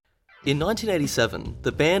In 1987,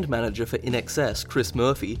 the band manager for INXS, Chris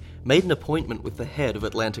Murphy, made an appointment with the head of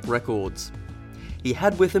Atlantic Records. He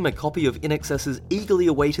had with him a copy of INXS's eagerly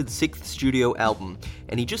awaited 6th studio album,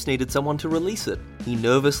 and he just needed someone to release it. He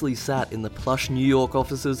nervously sat in the plush New York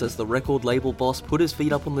offices as the record label boss put his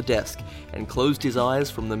feet up on the desk and closed his eyes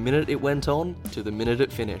from the minute it went on to the minute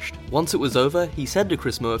it finished. Once it was over, he said to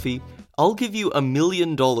Chris Murphy, "I'll give you $1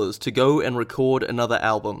 million to go and record another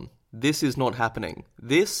album. This is not happening.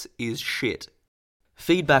 This is shit."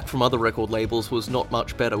 Feedback from other record labels was not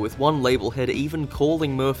much better, with one label head even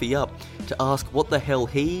calling Murphy up to ask what the hell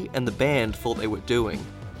he and the band thought they were doing.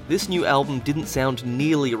 This new album didn't sound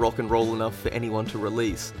nearly rock and roll enough for anyone to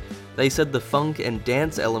release. They said the funk and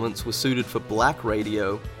dance elements were suited for black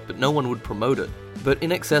radio, but no one would promote it. But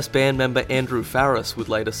INXS band member Andrew Farris would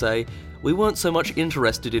later say, "We weren't so much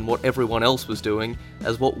interested in what everyone else was doing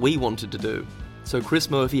as what we wanted to do." So Chris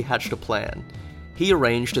Murphy hatched a plan. He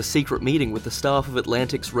arranged a secret meeting with the staff of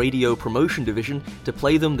Atlantic's radio promotion division to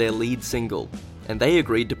play them their lead single, and they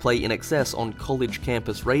agreed to play INXS on college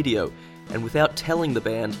campus radio, and without telling the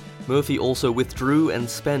band, Murphy also withdrew and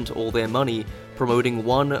spent all their money promoting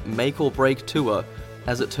one make-or-break tour.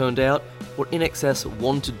 As it turned out, what INXS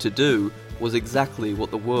wanted to do was exactly what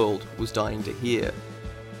the world was dying to hear.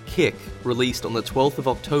 Kick, released on the 12th of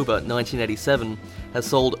October 1987, has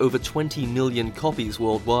sold over 20 million copies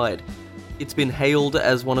worldwide. It's been hailed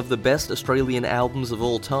as one of the best Australian albums of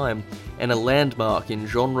all time, and a landmark in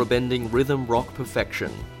genre-bending rhythm rock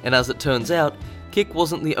perfection. And as it turns out, Kick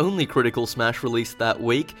wasn't the only critical smash released that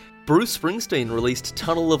week. Bruce Springsteen released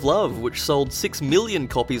Tunnel of Love, which sold 6 million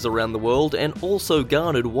copies around the world and also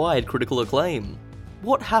garnered wide critical acclaim.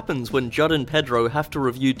 What happens when Judd and Pedro have to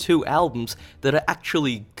review two albums that are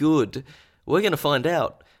actually good? We're gonna find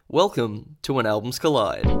out. Welcome to When Albums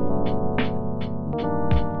Collide.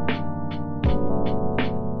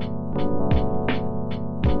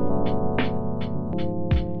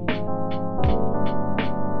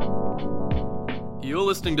 You're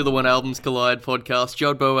listening to the When Albums Collide podcast.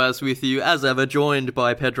 Judd Boaz with you, as ever, joined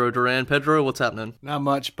by Pedro Duran. Pedro, what's happening? Not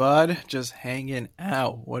much, bud. Just hanging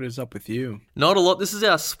out. What is up with you? Not a lot. This is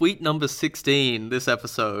our sweet number 16, this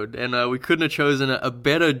episode, and we couldn't have chosen a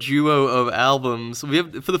better duo of albums. We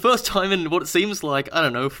have, for the first time in what seems like, I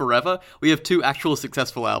don't know, forever, we have two actual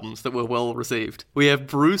successful albums that were well received. We have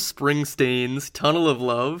Bruce Springsteen's Tunnel of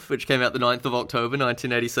Love, which came out the 9th of October,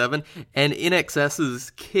 1987, and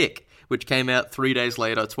INXS's Kick, which came out 3 days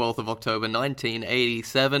later, 12th of October,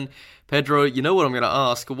 1987. Pedro, you know what I'm going to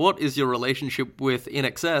ask. What is your relationship with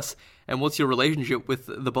INXS, and what's your relationship with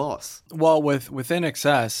the boss? Well, with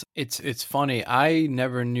INXS, it's funny. I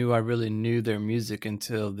never knew I really knew their music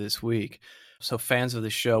until this week. So fans of the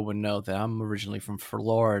show would know that I'm originally from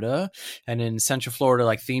Florida, and in Central Florida,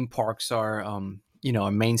 like theme parks are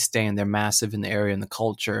a mainstay, and they're massive in the area and the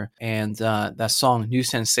culture. And that song, New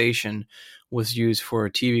Sensation, was used for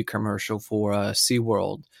a TV commercial for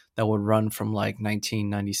SeaWorld that would run from like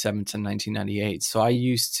 1997 to 1998. So I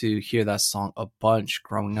used to hear that song a bunch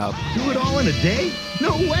growing up. Do it all in a day?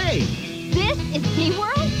 No way! This is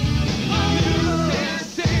SeaWorld?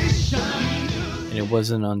 And it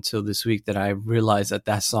wasn't until this week that I realized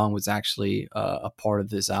that song was actually a part of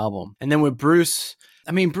this album. And then with Bruce,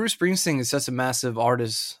 Bruce Springsteen is such a massive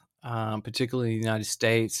artist, particularly in the United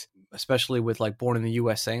States, especially with like Born in the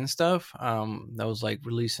USA and stuff. That was like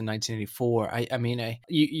released in 1984.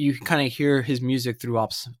 You kind of hear his music through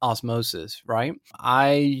osmosis, right?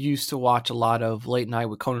 I used to watch a lot of Late Night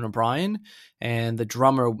with Conan O'Brien, and the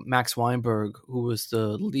drummer Max Weinberg, who was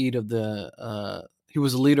the lead of he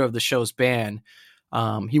was the leader of the show's band.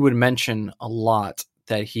 He would mention a lot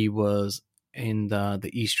that he was in the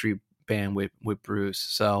E Street band with Bruce.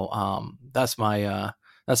 So that's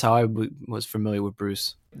how I was familiar with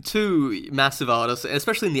Bruce. Two massive artists,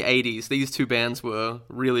 especially in the 80s, these two bands were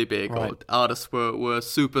really big. Right. Artists were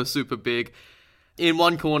super, super big. In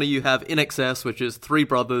one corner, you have INXS, which is three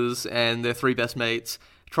brothers and their three best mates,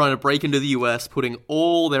 trying to break into the US, putting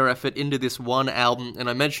all their effort into this one album. And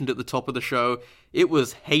I mentioned at the top of the show, it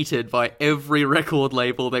was hated by every record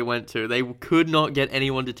label they went to. They could not get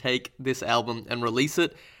anyone to take this album and release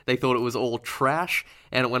it. They thought it was all trash,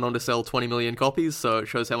 and it went on to sell 20 million copies, so it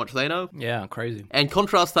shows how much they know. Yeah, crazy. And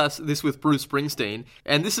contrast this with Bruce Springsteen,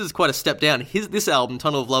 and this is quite a step down. This album,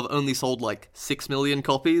 Tunnel of Love, only sold like 6 million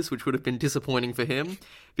copies, which would have been disappointing for him,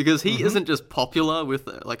 because he isn't just popular with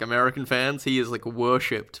like American fans, he is like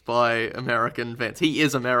worshipped by American fans. He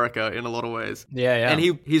is America in a lot of ways. Yeah. And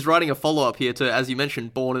he's writing a follow-up here to, as you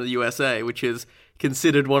mentioned, Born in the USA, which is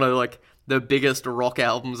considered one of like the biggest rock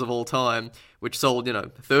albums of all time, which sold,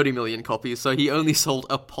 30 million copies. So he only sold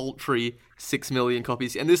a paltry 6 million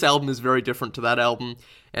copies. And this album is very different to that album.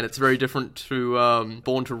 And it's very different to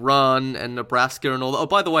Born to Run and Nebraska and all that. Oh,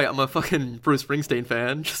 by the way, I'm a fucking Bruce Springsteen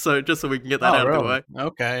fan, just so we can get that out of the way.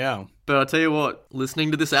 Okay, yeah. But I'll tell you what,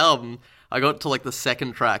 listening to this album, I got to like the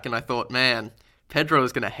second track and I thought, man,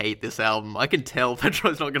 Pedro's gonna hate this album. I can tell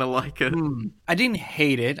Pedro's not gonna like it. I didn't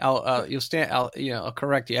hate it. I'll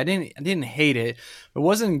correct you. I didn't hate it. It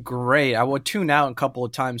wasn't great. I would tune out a couple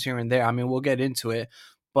of times here and there. I mean, we'll get into it.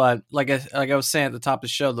 But like I was saying at the top of the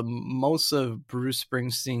show, the most of Bruce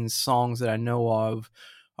Springsteen's songs that I know of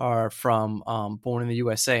are from Born in the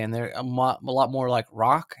USA, and they're a lot more like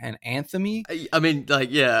rock and anthem-y. I mean, like,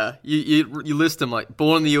 yeah, you list them like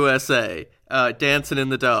Born in the USA, Dancing in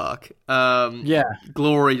the Dark,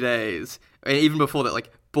 Glory Days, and even before that,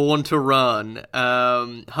 like Born to Run,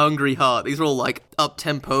 Hungry Heart. These are all like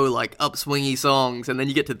up-tempo, like up-swingy songs, and then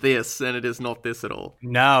you get to this, and it is not this at all.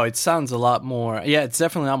 No, it sounds a lot more, it's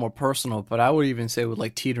definitely a lot more personal, but I would even say with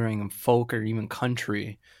like teetering and folk or even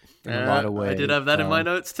country in a lot of ways. I did have that in my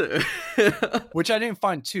notes too. Which I didn't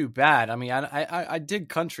find too bad. I mean, I did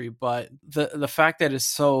country, but the fact that it's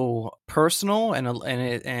so personal and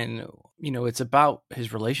it's about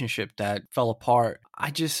his relationship that fell apart. I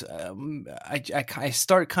just I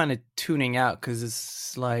start kind of tuning out because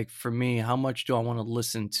it's like, for me, how much do I want to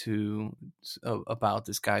listen to about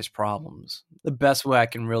this guy's problems? The best way I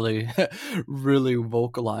can really really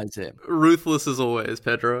vocalize it. Ruthless as always,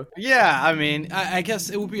 Pedro. Yeah, I mean, I guess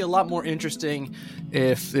it would be a lot more interesting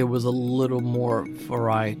if there was a little more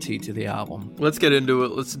variety to the album. Let's get into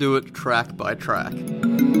it. Let's do it track by track.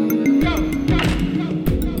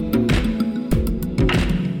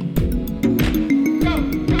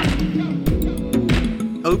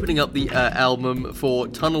 Opening up the album for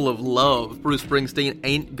Tunnel of Love, Bruce Springsteen,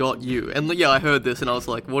 Ain't Got You. And yeah, I heard this and I was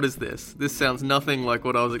like, what is this? This sounds nothing like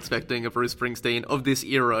what I was expecting a Bruce Springsteen of this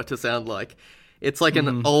era to sound like. It's like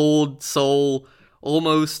an old soul,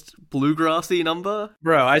 almost bluegrassy number.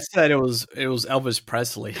 Bro, I said it was Elvis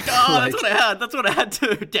Presley. Oh, like, that's what I had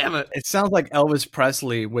to. Damn it. It sounds like Elvis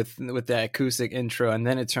Presley with the acoustic intro, and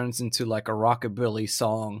then it turns into like a rockabilly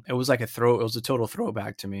song. It was like it was a total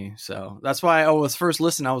throwback to me. So that's why I was first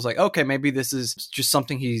listening. I was like, okay, maybe this is just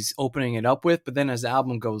something he's opening it up with. But then as the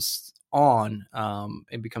album goes on,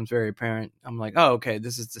 it becomes very apparent. I'm like, oh, okay,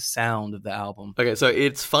 this is the sound of the album. Okay, so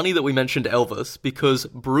it's funny that we mentioned Elvis because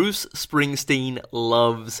Bruce Springsteen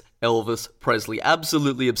loves Elvis Presley,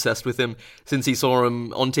 absolutely obsessed with him since he saw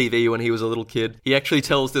him on TV when he was a little kid. He actually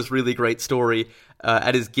tells this really great story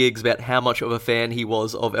at his gigs about how much of a fan he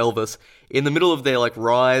was of Elvis. In the middle of their like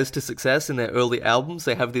rise to success in their early albums,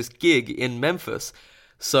 they have this gig in Memphis.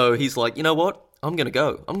 So he's like, you know what? I'm gonna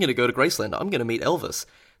go to Graceland. I'm gonna meet Elvis.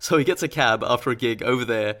 So he gets a cab after a gig over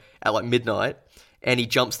there at like midnight, and he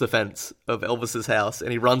jumps the fence of Elvis's house,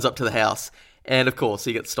 and he runs up to the house, and of course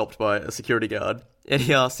he gets stopped by a security guard, and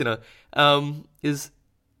he asks, is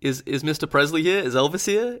Mr. Presley here? Is Elvis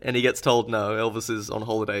here? And he gets told no, Elvis is on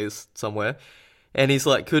holidays somewhere. And he's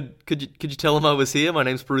like, could you tell him I was here? My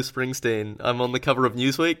name's Bruce Springsteen. I'm on the cover of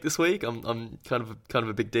Newsweek this week. I'm kind of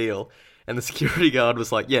a big deal. And the security guard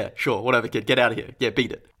was like, yeah, sure, whatever, kid, get out of here. Yeah,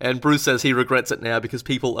 beat it. And Bruce says he regrets it now because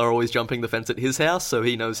people are always jumping the fence at his house, so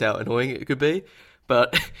he knows how annoying it could be.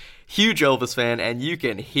 But huge Elvis fan, and you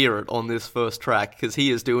can hear it on this first track because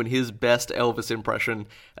he is doing his best Elvis impression.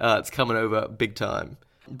 It's coming over big time.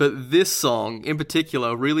 But this song, in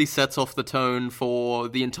particular, really sets off the tone for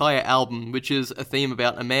the entire album, which is a theme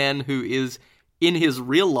about a man who is, in his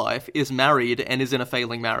real life, is married and is in a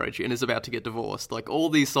failing marriage and is about to get divorced. Like, all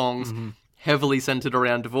these songs heavily centered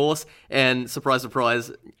around divorce, and surprise,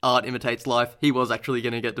 surprise, art imitates life. He was actually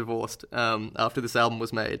going to get divorced after this album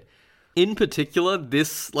was made. In particular,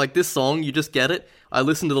 this song, you just get it. I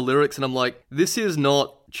listen to the lyrics and I'm like, this is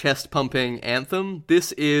not chest-pumping anthem.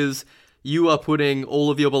 This is, you are putting all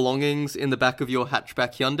of your belongings in the back of your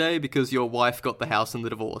hatchback Hyundai because your wife got the house in the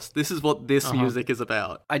divorce. This is what this music is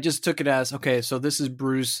about. I just took it as, okay, so this is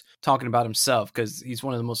Bruce talking about himself because he's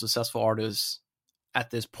one of the most successful artists at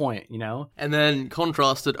this point, you know? And then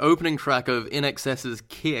contrasted, opening track of INXS's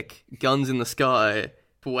Kick, Guns in the Sky.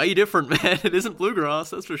 Way different, man. It isn't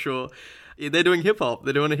bluegrass, that's for sure. They're doing hip-hop.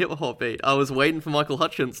 They're doing a hip-hop beat. I was waiting for Michael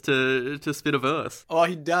Hutchence to spit a verse. Oh,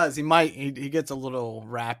 he does. He gets a little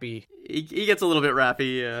rappy. He gets a little bit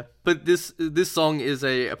rappy, yeah. But this song is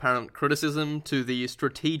a apparent criticism to the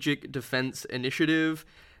Strategic Defense Initiative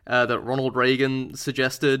that Ronald Reagan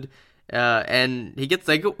suggested, And they get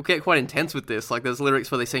quite intense with this. Like, there's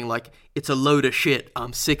lyrics where they sing, like, "It's a load of shit,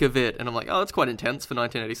 I'm sick of it." And I'm like, oh, that's quite intense for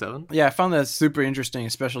 1987. Yeah, I found that super interesting,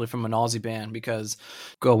 especially from an Aussie band, because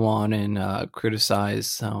go on and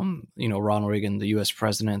criticize, Ronald Reagan, the U.S.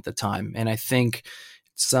 president at the time. And I think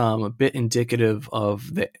it's a bit indicative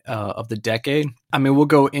of the decade. I mean, we'll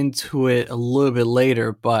go into it a little bit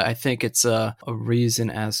later, but I think it's a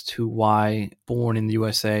reason as to why Born in the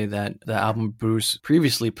USA, that the album Bruce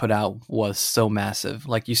previously put out, was so massive.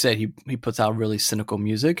 Like you said, he puts out really cynical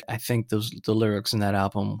music. I think the lyrics in that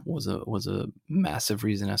album was a massive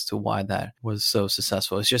reason as to why that was so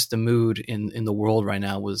successful. It's just the mood in the world right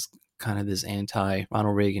now was kind of this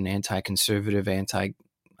anti-Ronald Reagan, anti-conservative,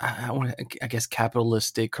 I guess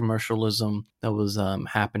capitalistic commercialism that was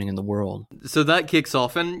happening in the world. So that kicks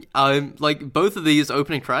off, and like both of these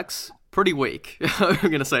opening tracks, pretty weak. I'm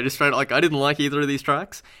gonna say just straight, like I didn't like either of these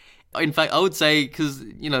tracks. In fact, I would say, because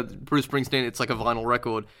Bruce Springsteen, it's like a vinyl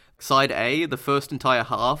record. Side A, the first entire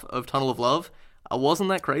half of Tunnel of Love, I wasn't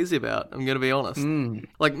that crazy about, I'm going to be honest.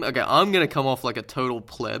 Like, okay, I'm going to come off like a total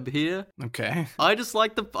pleb here. Okay. I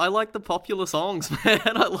like the popular songs, man.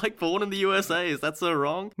 I like Born in the USA. Is that so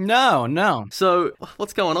wrong? No. So,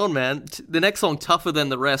 what's going on, man? The next song, Tougher Than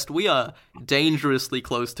the Rest, we are dangerously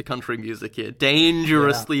close to country music here.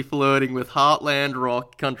 Dangerously flirting with heartland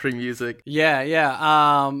rock country music. Yeah.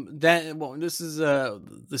 This is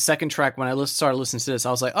the second track. When I started listening to this,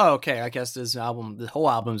 I was like, oh, okay, I guess the whole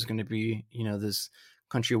album is going to be, this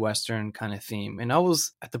country western kind of theme. And I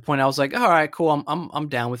was at the point I was like, all right, cool, I'm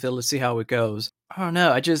down with it. Let's see how it goes. I don't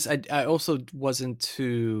know. I also wasn't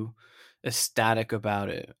too ecstatic about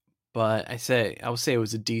it. But I would say it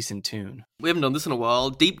was a decent tune. We haven't done this in a while.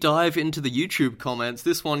 Deep dive into the YouTube comments.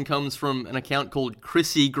 This one comes from an account called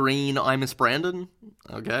Chrissy Green, I Miss Brandon.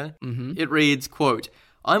 Okay. Mm-hmm. It reads, quote,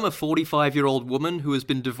 "I'm a 45-year-old woman who has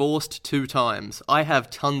been divorced 2 times. I have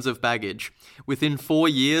tons of baggage. Within 4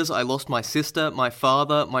 years, I lost my sister, my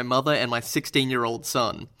father, my mother, and my 16-year-old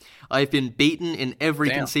son. I've been beaten in every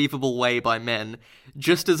conceivable way by men.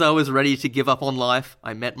 Just as I was ready to give up on life,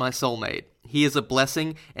 I met my soulmate. He is a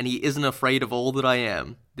blessing, and he isn't afraid of all that I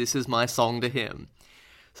am. This is my song to him."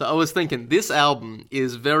 So I was thinking, this album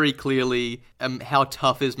is very clearly how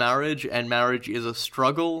tough is marriage, and marriage is a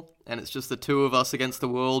struggle, and it's just the two of us against the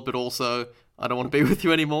world, but also, I don't want to be with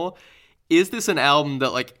you anymore. Is this an album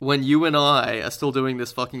that, like, when you and I are still doing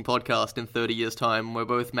this fucking podcast in 30 years' time, we're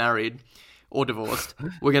both married or divorced,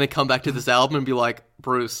 we're going to come back to this album and be like,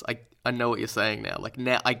 Bruce, I know what you're saying now. Like,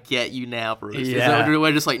 now I get you now, Bruce. Yeah.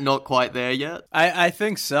 We're just, like, not quite there yet? I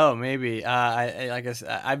think so, maybe. I guess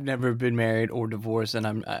I've never been married or divorced, and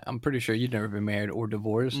I'm pretty sure you've never been married or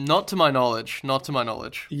divorced. Not to my knowledge.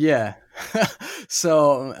 Yeah.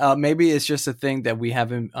 So maybe it's just a thing that we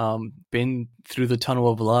haven't been through the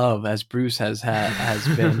tunnel of love as Bruce has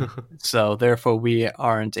been. So therefore we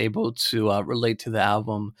aren't able to relate to the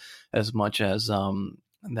album as much as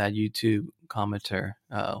that YouTube commenter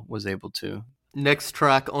was able to. Next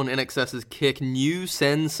track on INXS's Kick, New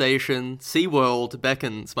Sensation, SeaWorld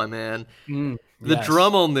beckons, my man. The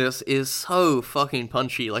drum on this is so fucking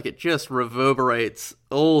punchy, like it just reverberates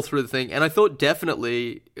all through the thing. And I thought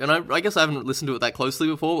definitely, and I guess I haven't listened to it that closely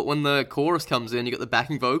before, but when the chorus comes in, you got the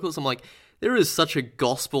backing vocals, I'm like, there is such a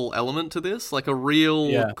gospel element to this, like a real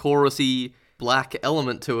chorusy black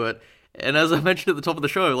element to it. And as I mentioned at the top of the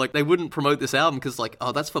show, like, they wouldn't promote this album because, like,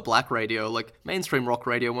 oh, that's for black radio. Like, mainstream rock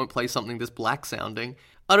radio won't play something this black sounding.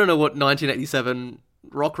 I don't know what 1987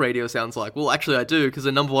 rock radio sounds like. Well, actually, I do, because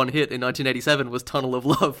the number one hit in 1987 was Tunnel of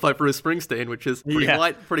Love by Bruce Springsteen, which is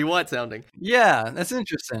pretty white sounding. Yeah, that's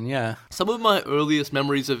interesting, yeah. Some of my earliest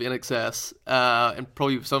memories of INXS, and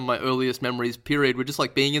probably some of my earliest memories, period, were just,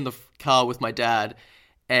 like, being in the car with my dad,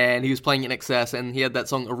 and he was playing INXS, and he had that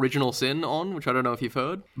song Original Sin on, which I don't know if you've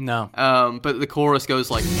heard. No. But the chorus goes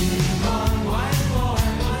like...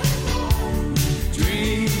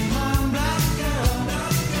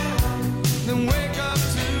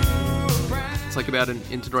 It's like about an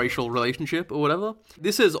interracial relationship or whatever.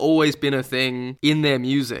 This has always been a thing in their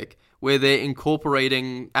music, where they're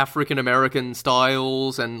incorporating African-American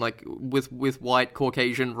styles and like with white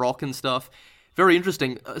Caucasian rock and stuff. Very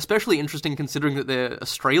interesting, especially interesting considering that they're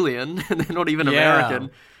Australian and they're not even American.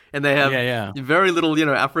 And they have very little,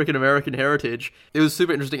 African-American heritage. It was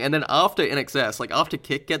super interesting. And then after INXS, like after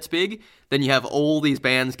Kick gets big, then you have all these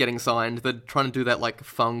bands getting signed that are trying to do that like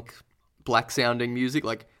funk, black-sounding music.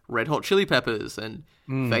 Like Red Hot Chili Peppers and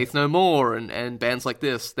Faith No More and bands like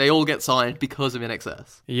this. They all get signed because of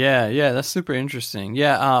INXS. Yeah, that's super interesting.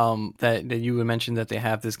 Yeah, that you would mention that they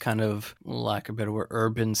have this kind of, lack of a better word,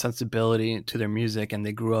 urban sensibility to their music, and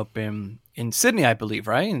they grew up in Sydney, I believe,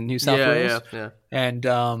 right, in New South Wales. Yeah. And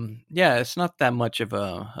it's not that much of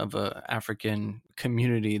a African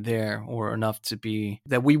community there, or enough to be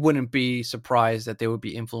that we wouldn't be surprised that they would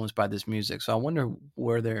be influenced by this music. So I wonder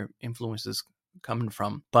where their influences coming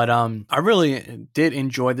from. But I really did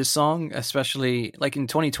enjoy this song, especially like in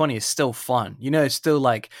 2020. It's still fun, it's still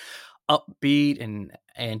like upbeat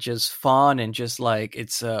and just fun, and just like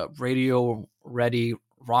it's a radio ready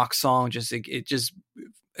rock song. Just it just,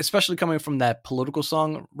 especially coming from that political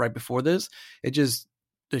song right before this, it just,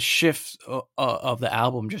 the shift of the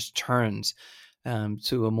album just turns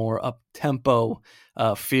to a more up tempo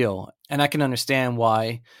feel. And I can understand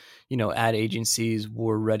why ad agencies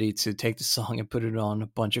were ready to take the song and put it on a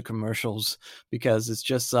bunch of commercials, because it's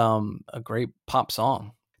just a great pop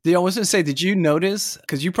song. I was going to say, did you notice,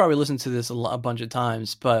 because you probably listened to this a bunch of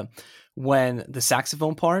times, but when the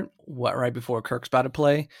saxophone part, right before Kirk's about to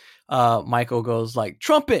play, Michael goes like,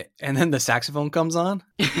 trumpet, and then the saxophone comes on?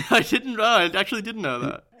 I didn't know. I actually didn't know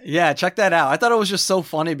that. Yeah, check that out. I thought it was just so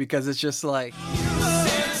funny, because it's just like...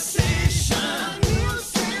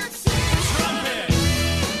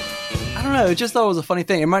 I don't know, I just thought it was a funny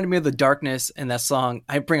thing. It reminded me of The Darkness in that song.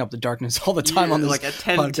 I bring up The Darkness all the time on this like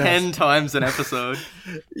 10 times an episode.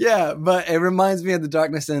 Yeah, but it reminds me of The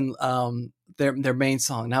Darkness in their main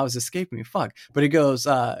song. Now it's escaping me, fuck. But it goes,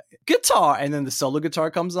 guitar, and then the solo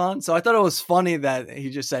guitar comes on. So I thought it was funny that he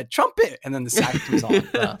just said, trumpet, and then the sax comes on.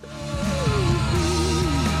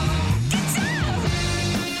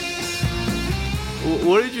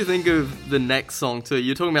 What did you think of the next song too?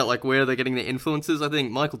 You're talking about like where they're getting their influences. I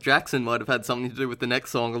think Michael Jackson might have had something to do with the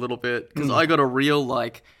next song a little bit, because I got a real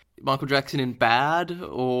like Michael Jackson in Bad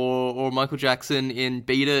or Michael Jackson in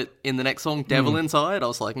Beat It in the next song, Devil Inside. I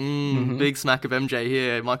was like, big smack of MJ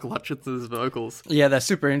here, Michael Hutchence's vocals. Yeah, that's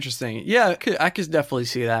super interesting. Yeah, I could definitely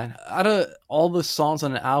see that. Out of all the songs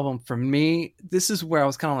on the album, for me, this is where I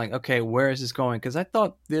was kind of like, okay, where is this going? Because I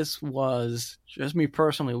thought this was, just me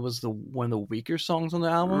personally, was one of the weaker songs on the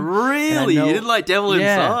album. Really? You didn't like Devil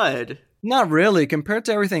Inside? Not really. Compared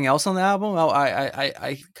to everything else on the album,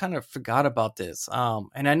 I kind of forgot about this.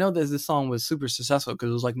 And I know that this song was super successful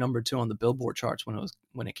because it was like number 2 on the Billboard charts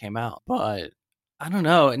when it came out. But I don't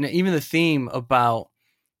know. And even the theme about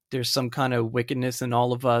there's some kind of wickedness in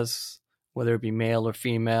all of us, whether it be male or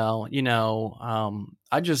female,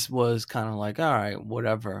 I just was kind of like, all right,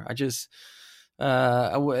 whatever. I just,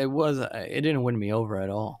 it didn't win me over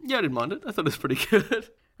at all. Yeah, I didn't mind it. I thought it was pretty good.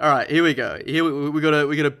 All right, here we go. Here we got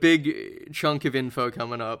a big chunk of info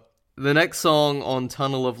coming up. The next song on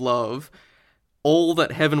Tunnel of Love, All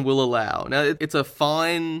That Heaven Will Allow. Now, it's a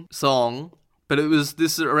fine song, but it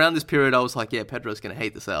was around this period I was like, yeah, Pedro's going to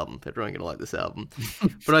hate this album. Pedro ain't going to like this album.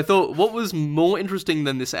 But I thought what was more interesting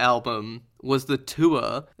than this album was the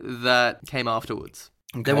tour that came afterwards.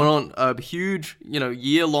 Okay. They went on a huge,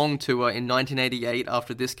 year-long tour in 1988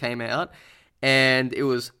 after this came out. And it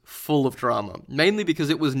was full of drama, mainly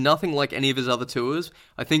because it was nothing like any of his other tours.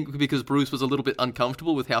 I think because Bruce was a little bit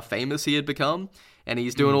uncomfortable with how famous he had become, and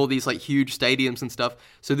he's doing all these like huge stadiums and stuff.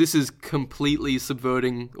 So this is completely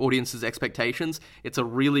subverting audiences' expectations. It's a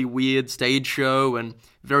really weird stage show and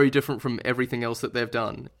very different from everything else that they've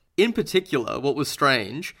done. In particular, what was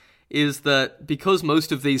strange is that because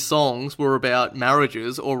most of these songs were about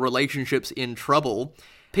marriages or relationships in trouble,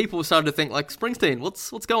 people started to think like, Springsteen, what's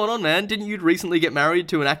going on, man? Didn't you recently get married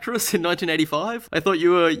to an actress in 1985? I thought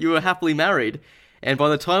you were happily married. And by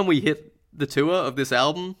the time we hit the tour of this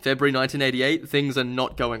album, February 1988, things are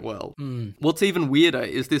not going well. What's even weirder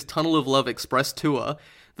is this Tunnel of Love Express tour.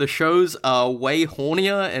 The shows are way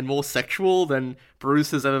hornier and more sexual than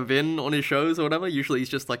Bruce has ever been on his shows or whatever. Usually he's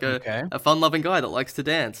just like a fun-loving guy that likes to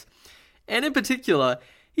dance. And in particular,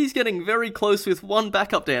 he's getting very close with one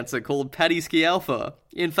backup dancer called Patty Scialfa.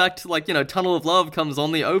 In fact, Tunnel of Love comes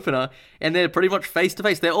on the opener, and they're pretty much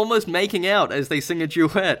face-to-face. They're almost making out as they sing a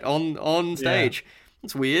duet on stage. Yeah.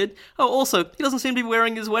 It's weird. Oh, also, he doesn't seem to be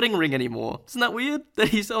wearing his wedding ring anymore. Isn't that weird, that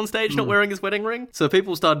he's on stage not wearing his wedding ring? So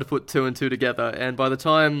people started to put 2 and 2 together, and by the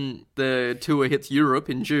time the tour hits Europe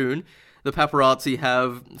in June, the paparazzi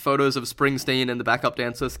have photos of Springsteen and the backup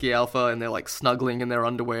dancer Scialfa, and they're like snuggling in their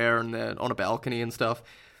underwear and they're on a balcony and stuff.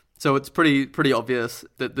 So it's pretty obvious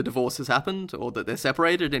that the divorce has happened or that they're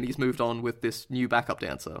separated and he's moved on with this new backup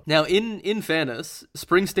dancer. Now, in fairness,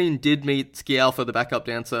 Springsteen did meet Scialfa, the backup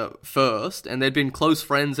dancer, first, and they'd been close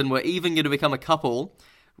friends and were even going to become a couple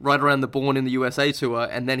right around the Born in the USA tour,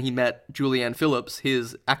 and then he met Julianne Phillips,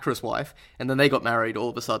 his actress wife, and then they got married all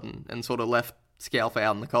of a sudden and sort of left Scalfa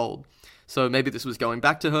out in the cold. So maybe this was going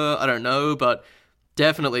back to her, I don't know, but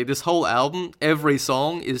definitely this whole album, every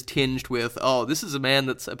song is tinged with, oh, this is a man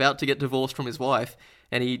that's about to get divorced from his wife,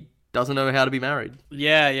 and he doesn't know how to be married.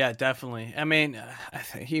 Yeah, definitely. I mean, I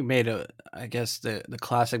think he made I guess the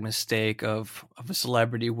classic mistake of a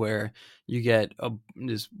celebrity where you get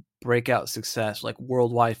this breakout success, like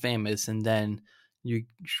worldwide famous, and then you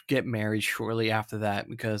get married shortly after that,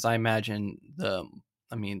 because I imagine the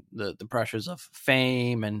pressures of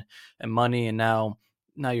fame and money, and now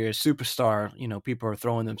you're a superstar, people are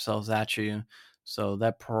throwing themselves at you. So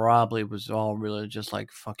that probably was all really just like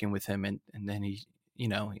fucking with him, and then he's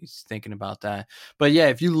thinking about that. But yeah,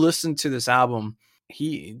 if you listen to this album,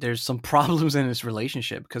 there's some problems in his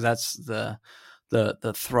relationship, because that's the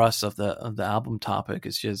thrust of the album topic.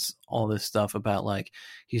 Is just all this stuff about like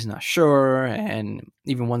he's not sure, and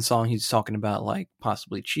even one song he's talking about like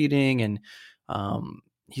possibly cheating, and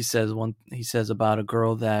he says about a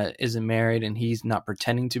girl that isn't married, and he's not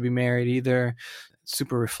pretending to be married either.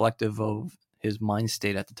 Super reflective of his mind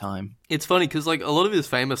state at the time. It's funny because like a lot of his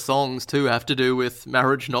famous songs too have to do with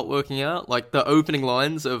marriage not working out. Like the opening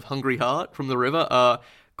lines of Hungry Heart from The River are,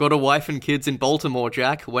 got a wife and kids in Baltimore,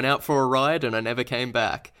 Jack, went out for a ride and I never came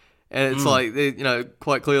back. And it's like,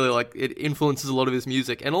 quite clearly like it influences a lot of his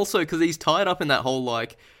music. And also because he's tied up in that whole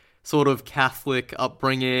like sort of Catholic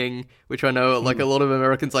upbringing, which I know like a lot of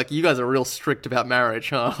Americans, like, you guys are real strict about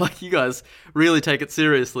marriage, huh? Like you guys really take it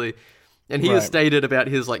seriously. And he has stated about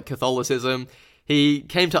his like Catholicism, he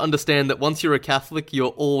came to understand that once you're a Catholic, you're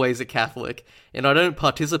always a Catholic. And I don't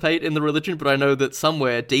participate in the religion, but I know that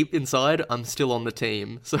somewhere deep inside, I'm still on the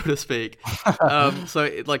team, so to speak.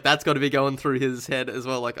 That's got to be going through his head as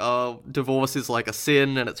well. Like, oh, divorce is like a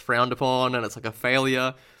sin and it's frowned upon and it's like a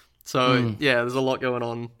failure. So, yeah, there's a lot going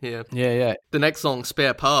on here. Yeah. The next song,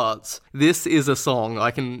 Spare Parts, this is a song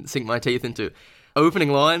I can sink my teeth into.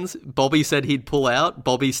 Opening lines, Bobby said he'd pull out,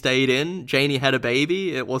 Bobby stayed in, Janie had a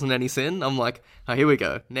baby, it wasn't any sin. I'm like, oh, here we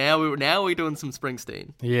go. Now we're doing some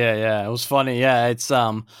Springsteen. Yeah, it was funny. Yeah, it's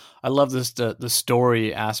I love this the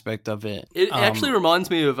story aspect of it. It actually reminds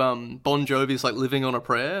me of Bon Jovi's like Living on a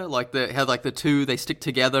Prayer, like how like the two, they stick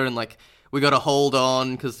together and like we got to hold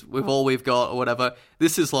on because we've all we've got or whatever.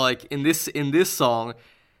 This is like in this song,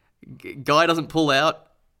 guy doesn't pull out.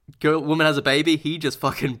 Woman has a baby, he just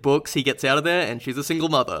fucking books, he gets out of there, and she's a single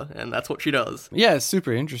mother, and that's what she does. Yeah, it's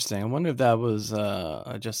super interesting. I wonder if that was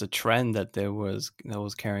just a trend that was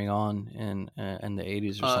carrying on in the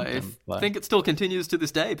 80s or something. I think it still continues to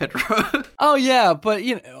this day, Pedro. Oh yeah, but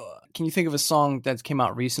can you think of a song that came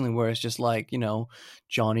out recently where it's just like,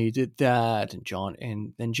 Johnny did that,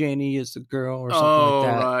 and then Janie is the girl or something like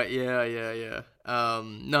that? Oh right, yeah.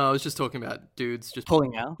 No, I was just talking about dudes just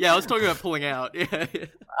pulling out. Yeah, I was talking about pulling out. Yeah.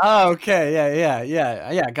 Oh, okay.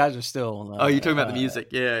 Yeah. Guys are still. You're talking about the music.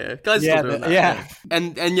 Yeah. Guys are still doing that. Yeah.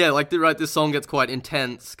 And yeah, like this song gets quite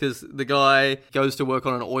intense because the guy goes to work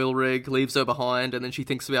on an oil rig, leaves her behind, and then she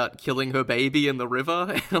thinks about killing her baby in the river.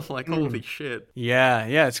 And I'm like, holy shit. Yeah,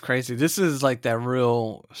 it's crazy. This is like that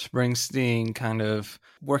real Springsteen kind of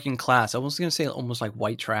working class. I was gonna say almost like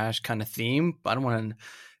white trash kind of theme, but I don't want to.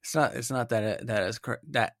 It's not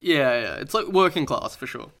that. Yeah. It's like working class for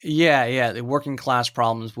sure. Yeah. The working class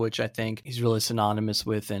problems, which I think he's really synonymous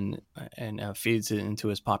with, and feeds it into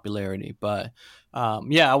his popularity. But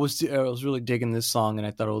I was really digging this song, and I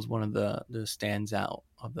thought it was one of the stands out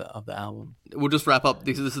of the album. We'll just wrap up.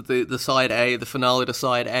 This is the side A, the finale to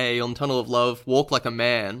side A on Tunnel of Love, Walk Like a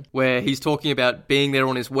Man, where he's talking about being there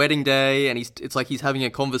on his wedding day, and it's like he's having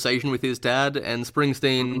a conversation with his dad, and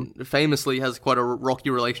Springsteen famously has quite a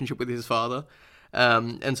rocky relationship with his father,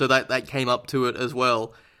 and so that came up to it as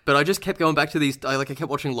well. But I just kept going back to these, I kept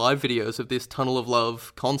watching live videos of this Tunnel of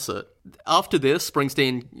Love concert. After this,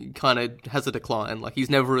 Springsteen kind of has a decline. Like, he's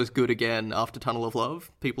never as good again after Tunnel of Love,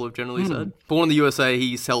 people have generally said. Born in the USA,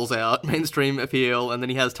 he sells out, mainstream appeal, and then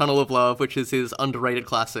he has Tunnel of Love, which is his underrated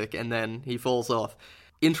classic, and then he falls off.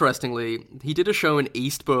 Interestingly, he did a show in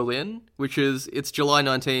East Berlin, it's July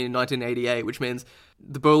 19, 1988, which means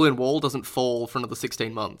the Berlin Wall doesn't fall for another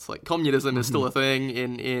 16 months. Like, communism is still a thing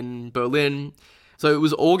in Berlin. So it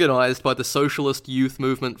was organised by the socialist youth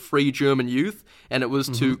movement Free German Youth, and it was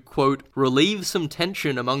to, quote, relieve some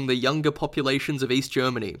tension among the younger populations of East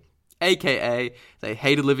Germany. AKA, they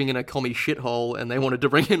hated living in a commie shithole and they wanted to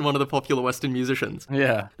bring in one of the popular Western musicians.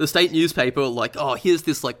 Yeah. The state newspaper, like, oh, here's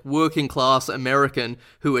this, like, working class American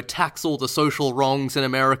who attacks all the social wrongs in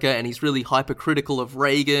America and he's really hypercritical of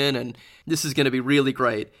Reagan and this is going to be really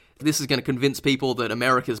great. This is going to convince people that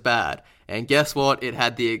America's bad. And guess what? It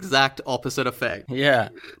had the exact opposite effect. Yeah.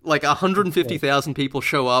 Like 150,000 people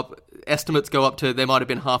show up. Estimates go up to, there might have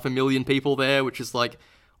been 500,000 people there, which is like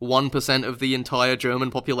 1% of the entire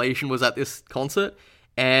German population was at this concert.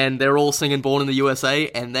 And they're all singing Born in the USA,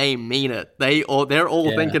 and they mean it. They're all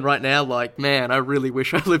thinking right now, like, man, I really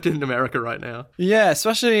wish I lived in America right now. Yeah,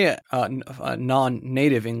 especially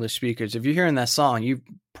non-native English speakers. If you're hearing that song, you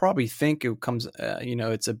probably think it comes,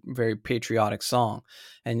 it's a very patriotic song,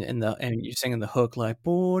 and you're singing the hook like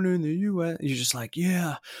 "Born in the U.S." You're just like,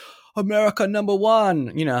 yeah, America number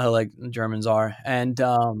one. You know how like Germans are, and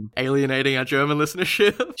alienating our German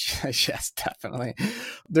listenership. Yes, definitely.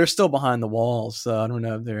 They're still behind the walls, so I don't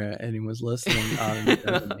know if anyone's listening.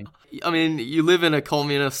 I mean, you live in a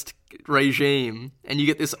communist regime and you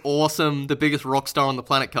get this awesome, the biggest rock star on the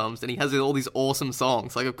planet comes and he has all these awesome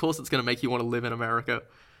songs. Like, of course it's going to make you want to live in America.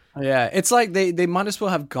 Yeah, it's like they might as well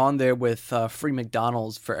have gone there with free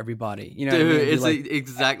McDonald's for everybody. You know, dude, what I mean? it's like,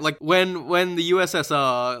 exact like when the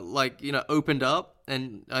USSR opened up,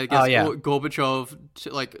 and I guess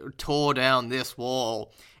Gorbachev tore down this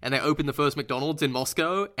wall, and they opened the first McDonald's in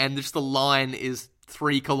Moscow, and just the line is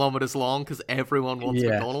 3 kilometers long because everyone wants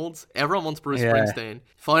McDonald's. Everyone wants Bruce Springsteen.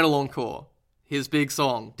 Final encore, his big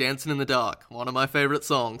song, "Dancing in the Dark," one of my favorite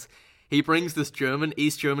songs. He brings this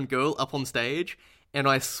East German girl up on stage. And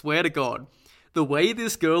I swear to God, the way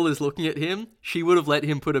this girl is looking at him, she would have let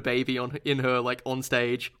him put a baby in her, like, on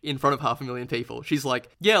stage in front of 500,000 people. She's like,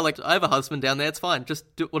 yeah, like, I have a husband down there, it's fine.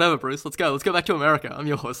 Just do whatever, Bruce. Let's go back to America. I'm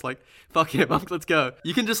yours. Like, fuck him. Let's go.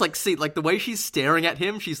 You can just, like, see, like, the way she's staring at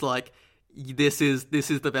him, she's like, this is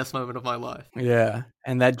the best moment of my life. Yeah.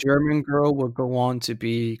 And that German girl will go on to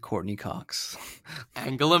be Courtney Cox.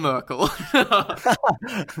 Angela Merkel.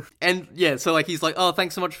 And yeah, so like he's like, oh,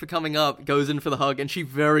 thanks so much for coming up, goes in for the hug, and she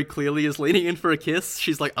very clearly is leaning in for a kiss.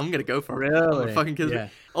 She's like, I'm gonna go for it. I'm gonna fucking kiss her.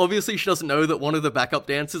 Obviously she doesn't know that one of the backup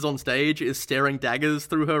dancers on stage is staring daggers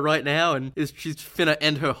through her right now, and she's finna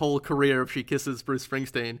end her whole career if she kisses Bruce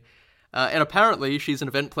Springsteen. And apparently she's an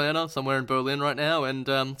event planner somewhere in Berlin right now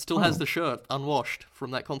and still has the shirt unwashed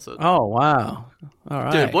from that concert. Oh, wow. All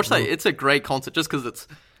right. Dude, watch that. It's a great concert just because it's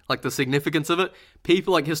like the significance of it.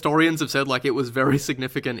 People, like historians have said, like it was very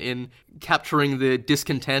significant in capturing the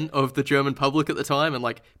discontent of the German public at the time and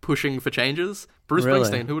like pushing for changes. Bruce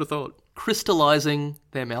Springsteen, who would have thought? Crystallizing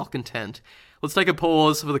their malcontent. Let's take a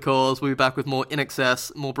pause for the cause. We'll be back with more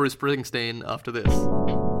INXS, more Bruce Springsteen after this.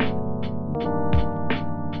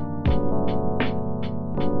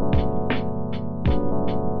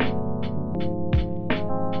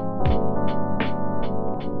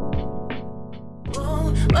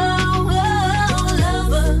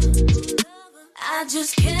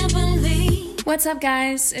 Just can't believe. What's up,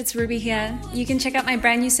 guys? It's Ruby here. You can check out my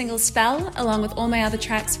brand new single Spell along with all my other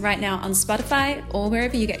tracks right now on Spotify or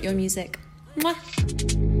wherever you get your music. Mwah.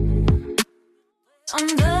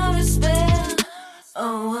 Under a spell,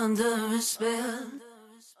 oh, under a spell.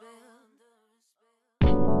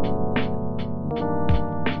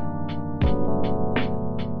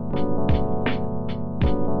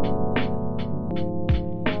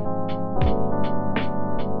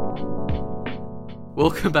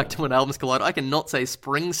 Welcome back to When Albums Collide. I cannot say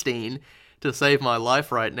Springsteen to save my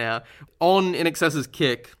life right now. On INXS's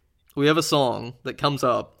Kick, we have a song that comes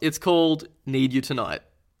up. It's called Need You Tonight.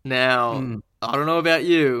 Now, I don't know about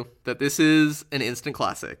you, but this is an instant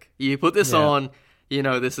classic. You put this on, you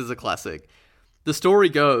know this is a classic. The story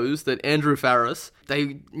goes that Andrew Farriss,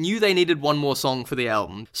 they knew they needed one more song for the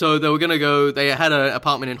album. So they were going to go, they had an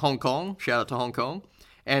apartment in Hong Kong, shout out to Hong Kong.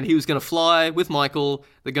 And he was going to fly with Michael.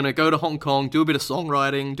 They're going to go to Hong Kong, do a bit of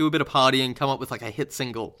songwriting, do a bit of partying, come up with like a hit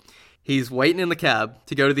single. He's waiting in the cab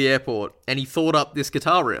to go to the airport, and he thought up this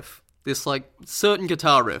guitar riff. This like certain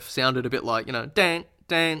guitar riff sounded a bit like, you know, dan,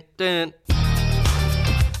 dan, dan.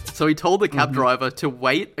 So he told the cab driver to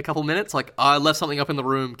wait a couple minutes, like, I left something up in the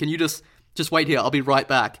room. Can you just wait here? I'll be right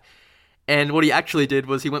back. And what he actually did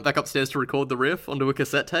was he went back upstairs to record the riff onto a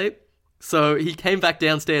cassette tape. So he came back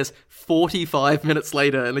downstairs 45 minutes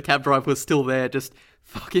later and the cab driver was still there, just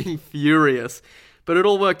fucking furious. But it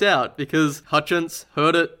all worked out because Hutchence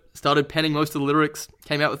heard it, started penning most of the lyrics,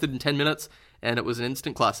 came out with it in 10 minutes, and it was an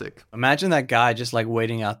instant classic. Imagine that guy just like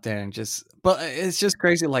waiting out there and but it's just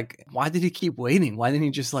crazy. Like, why did he keep waiting? Why didn't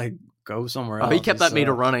he just like go somewhere Oh, else. he kept that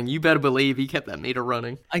meter running. You better believe he kept that meter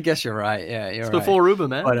running. I guess you're right. Yeah, you're It's right. before Uber,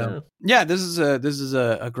 man. But, yeah, this is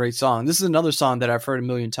a great song. This is another song that I've heard a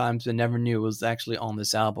million times but never knew was actually on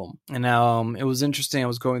this album. And now it was interesting. I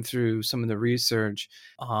was going through some of the research.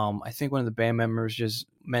 I think one of the band members just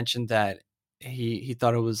mentioned that he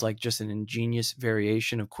thought it was like just an ingenious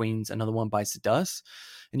variation of Queen's "Another One Bites the Dust,"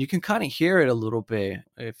 and you can kind of hear it a little bit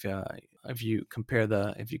if you compare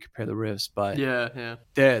the riffs. But yeah.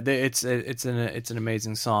 it's an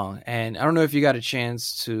amazing song, and I don't know if you got a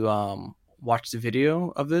chance to watch the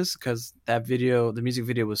video of this, because the music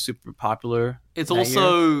video was super popular. It's that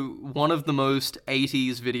also year. one of the most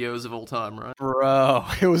 80s videos of all time, right? Bro,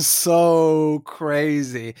 it was so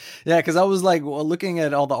crazy. Yeah, because I was like looking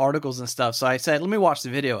at all the articles and stuff. So I said, let me watch the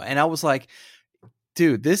video. And I was like,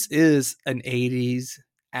 dude, this is an 80s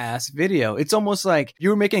ass video. It's almost like you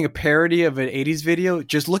were making a parody of an 80s video.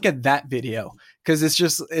 Just look at that video, because it's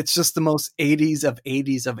just the most 80s of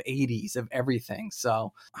 80s of 80s of everything.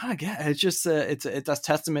 So I get it's just it's a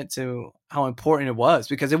testament to how important it was,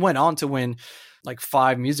 because it went on to win like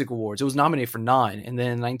 5 music awards. It was nominated for 9, and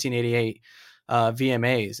then in 1988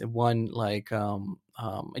 VMAs it won like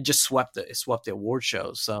it just swept the award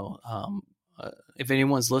shows. So if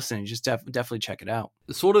anyone's listening, just definitely check it out.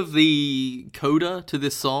 Sort of the coda to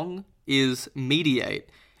this song is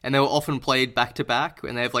Mediate, and they were often played back to back,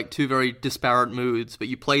 and they have like 2 very disparate moods, but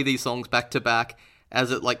you play these songs back to back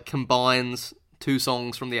as it like combines 2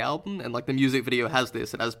 songs from the album, and like the music video has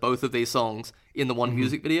this. It has both of these songs in the one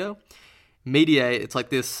music video. Mediate, it's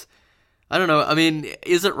like this, I don't know. I mean,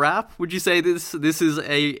 is it rap? Would you say this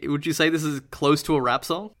is close to a rap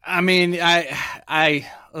song? I mean, it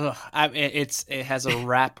has a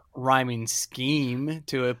rap rhyming scheme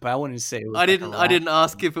to it, but I wouldn't say it was. I didn't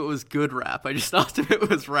ask if it was good rap. I just asked if it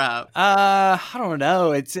was rap. I don't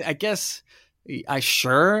know. I guess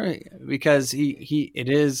because it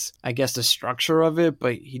is, I guess, the structure of it,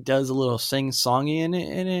 but he does a little sing-songy in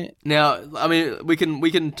it. Now, I mean, we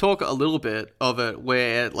can talk a little bit of it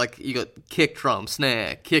where like you got kick drum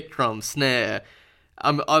snare.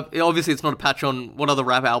 Obviously it's not a patch on what other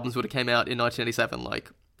rap albums would have came out in 1987,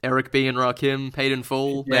 like Eric B and Rakim, Paid in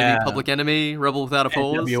Full, maybe Public Enemy, Rebel Without a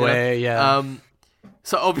Cause. NWA, yeah.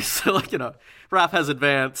 So obviously, like, rap has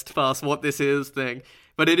advanced past what this is thing.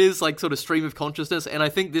 But it is like sort of stream of consciousness, and I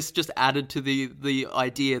think this just added to the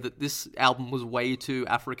idea that this album was way too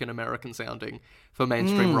African-American sounding for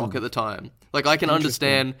mainstream rock at the time. Like, I can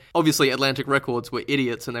understand, obviously Atlantic Records were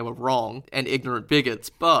idiots and they were wrong and ignorant bigots,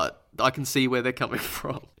 but I can see where they're coming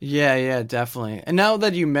from. Yeah, definitely. And now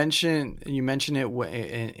that you mention it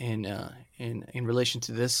in relation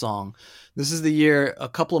to this song, this is the year a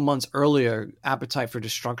couple of months earlier Appetite for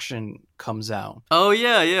Destruction comes out. Oh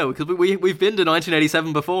yeah, because we've been to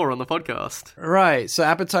 1987 before on the podcast. Right, so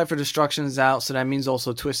Appetite for Destruction is out, so that means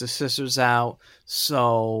also Twisted Sister's out,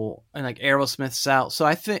 so, and like Aerosmith's out, so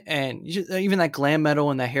I think, and even that glam metal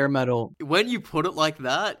and that hair metal. When you put it like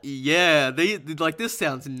that, yeah, like this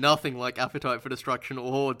sounds nothing like Appetite for Destruction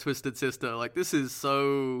or Twisted Sister. Like, this is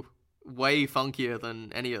so way funkier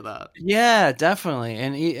than any of that. Yeah, definitely.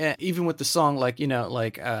 And even with the song, like,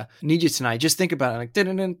 Need You Tonight, just think about it, like,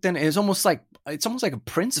 it's almost like a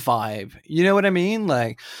Prince vibe, you know what I mean?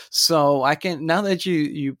 Like, so I can, now that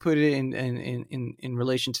you put it in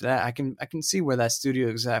relation to that, I can see where that studio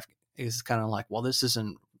exec is kind of like, well, this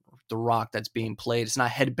isn't the rock that's being played, it's not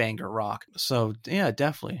headbanger rock. So yeah,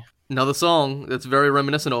 definitely. Another song that's very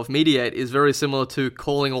reminiscent of Mediate is very similar to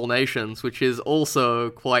Calling All Nations, which is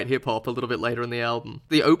also quite hip-hop a little bit later in the album.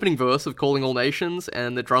 The opening verse of Calling All Nations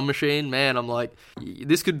and the drum machine, man, I'm like,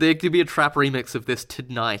 there could be a trap remix of this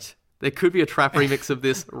tonight. There could be a trap remix of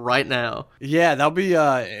this right now. Yeah, that'll be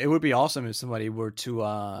it would be awesome if somebody were to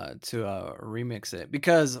remix it,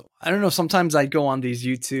 because I don't know, sometimes I go on these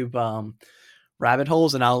YouTube rabbit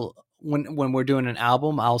holes, and when we're doing an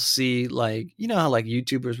album, I'll see, like, you know how like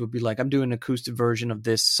YouTubers would be like, I'm doing an acoustic version of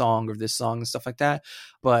this song or this song and stuff like that.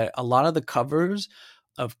 But a lot of the covers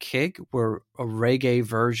of Kick were a reggae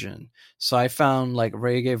version. So I found like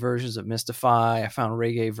reggae versions of Mystify. I found a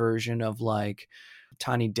reggae version of like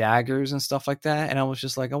Tiny Daggers and stuff like that. And I was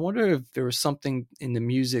just like, I wonder if there was something in the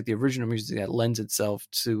music, the original music, that lends itself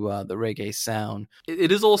to the reggae sound.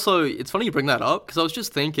 It is also, it's funny you bring that up, because I was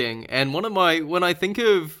just thinking, and when I think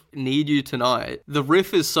of Need You Tonight, the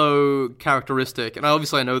riff is so characteristic, and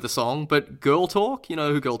I know the song, but Girl Talk, you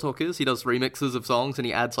know who Girl Talk is? He does remixes of songs and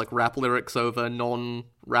he adds like rap lyrics over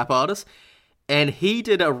non-rap artists. And he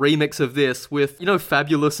did a remix of this with,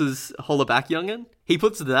 Fabulous's Holla Back Youngin'. He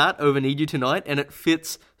puts that over Need You Tonight, and it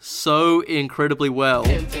fits so incredibly well.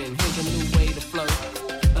 Here's a new way to flirt.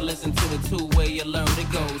 Listen to the two-way you learn it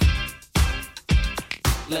goes.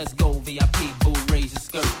 Let's go, VIP, boo, raise your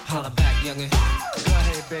skirt. Holla back, youngin'. Go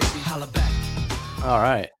ahead, baby. Holla back. All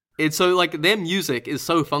right. It's so, like, their music is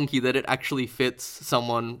so funky that it actually fits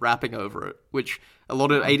someone rapping over it, which a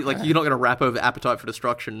lot of 80, like, you're not going to rap over Appetite for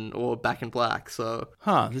Destruction or Back in Black, so.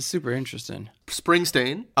 This is super interesting.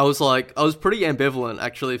 Springsteen, I was pretty ambivalent,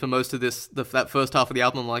 actually, for most of that first half of the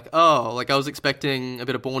album. I'm like, I was expecting a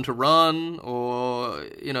bit of Born to Run, or,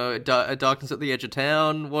 you know, a Darkness at the Edge of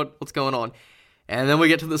Town, what's going on? And then we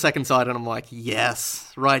get to the second side, and I'm like,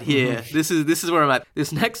 yes, right here. This is where I'm at.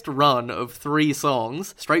 This next run of 3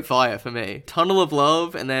 songs, straight fire for me. Tunnel of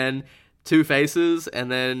Love, and then Two Faces,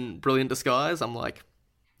 and then Brilliant Disguise. I'm like,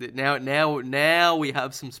 now we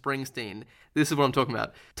have some Springsteen. This is what I'm talking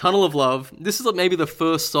about. Tunnel of Love. This is maybe the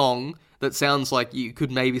first song that sounds like you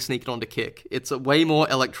could maybe sneak it onto Kick. It's way more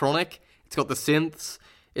electronic. It's got the synths.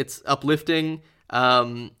 It's uplifting,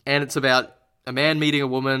 and it's about a man meeting a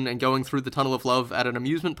woman and going through the tunnel of love at an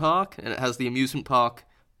amusement park, and it has the amusement park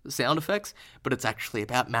sound effects, but it's actually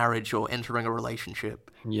about marriage or entering a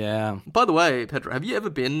relationship. Yeah. By the way, Pedro, have you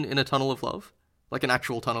ever been in a tunnel of love? Like an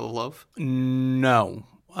actual tunnel of love? No.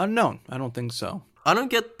 No, I don't think so. I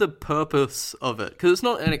don't get the purpose of it, because it's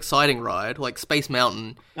not an exciting ride. Like Space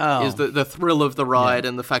Mountain is the thrill of the ride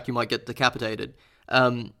and the fact you might get decapitated.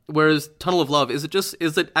 Whereas Tunnel of Love, is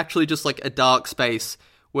it actually just like a dark space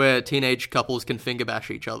where teenage couples can finger bash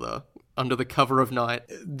each other under the cover of night?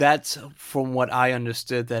 That's from what I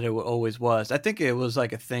understood that it always was. I think it was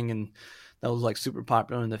like a thing that was like super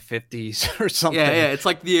popular in the 50s or something. Yeah, it's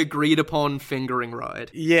like the agreed upon fingering ride.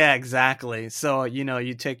 Yeah, exactly. So, you know,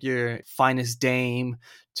 you take your finest dame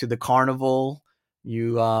to the carnival,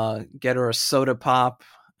 you get her a soda pop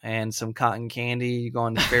and some cotton candy, you go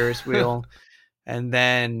on the Ferris wheel. And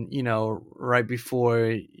then, you know, right before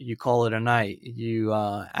you call it a night, you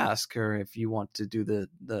ask her if you want to do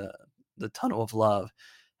the tunnel of love,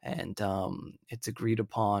 and it's agreed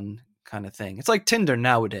upon kind of thing. It's like Tinder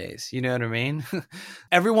nowadays, you know what I mean?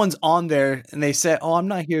 Everyone's on there, and they say, "Oh, I'm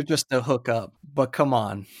not here just to hook up," but come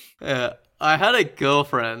on. Yeah, I had a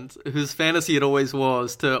girlfriend whose fantasy it always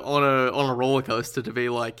was to on a roller coaster to be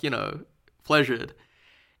like, you know, pleasured.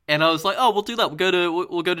 And I was like, we'll do that.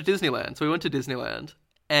 We'll go to Disneyland. So we went to Disneyland,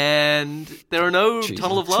 and there are no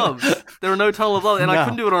Tunnel of Love. There are no Tunnel of Love, and I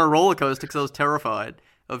couldn't do it on a roller coaster because I was terrified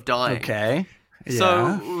of dying. Okay. Yeah.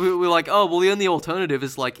 So we were like, the only alternative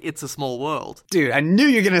is like It's a Small World. Dude, I knew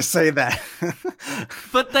you were gonna say that.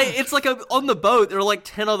 But it's like on the boat there are like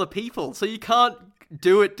 10 other people, so you can't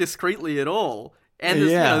do it discreetly at all. And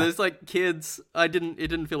there's like kids. It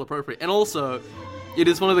didn't feel appropriate, and also, it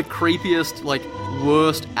is one of the creepiest, like,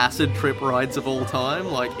 worst acid trip rides of all time.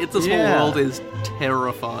 Like, It's a Small World is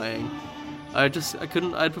terrifying. I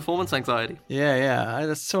had performance anxiety. Yeah,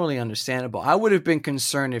 that's totally understandable. I would have been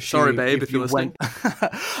concerned if Sorry, babe, if you're listening.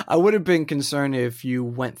 I would have been concerned if you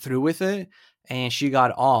went through with it and she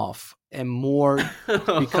got off, and more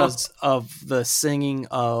because of the singing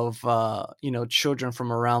of, children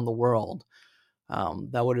from around the world.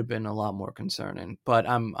 That would have been a lot more concerning, but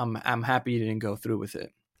I'm happy you didn't go through with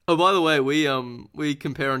it. Oh, by the way, we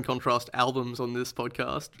compare and contrast albums on this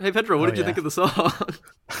podcast. Hey, Pedro, what did you think of the song?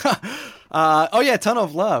 Tunnel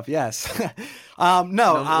of Love, yes. Went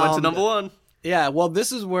to number 1. Yeah, well,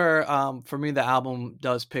 this is where, for me, the album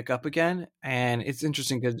does pick up again, and it's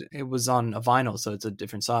interesting because it was on a vinyl, so it's a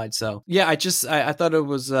different side. So, yeah, I thought it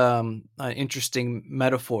was an interesting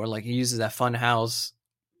metaphor. Like, he uses that Funhouse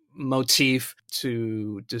motif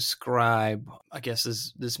to describe, I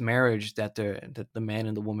guess, this marriage that the man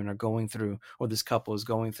and the woman are going through, or this couple is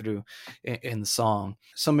going through in the song.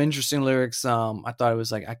 Some interesting lyrics. I thought it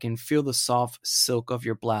was like, I can feel the soft silk of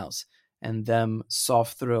your blouse and them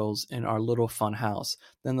soft thrills in our little fun house.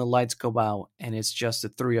 Then the lights go out and it's just the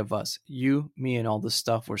 3 of us, you, me, and all the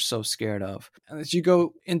stuff we're so scared of. And as you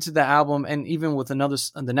go into the album, and even with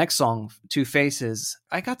the next song, Two Faces,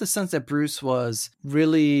 I got the sense that Bruce was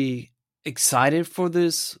really excited for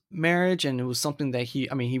this marriage, and it was something that he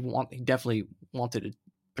definitely wanted to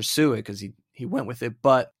pursue it because he went with it,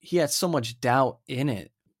 but he had so much doubt in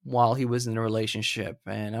it while he was in a relationship.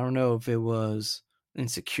 And I don't know if it was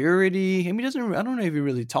insecurity. I don't know if he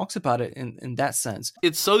really talks about it in that sense.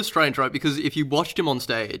 It's so strange, right? Because if you watched him on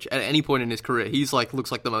stage at any point in his career, he's like, looks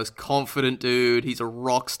like the most confident dude. He's a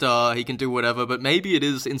rock star. He can do whatever. But maybe it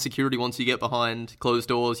is insecurity once you get behind closed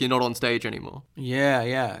doors. You're not on stage anymore.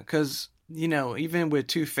 Yeah. Because, even with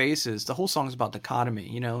Two Faces, the whole song's about dichotomy.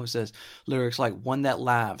 It says lyrics like, one that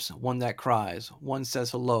laughs, one that cries, one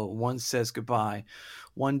says hello, one says goodbye,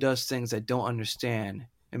 one does things I don't understand.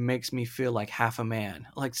 It makes me feel like half a man.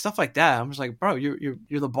 Like stuff like that. I'm just like, bro, you're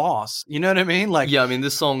the boss. You know what I mean? Like, yeah, I mean,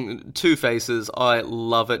 this song, Two Faces, I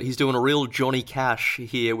love it. He's doing a real Johnny Cash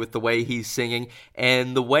here with the way he's singing,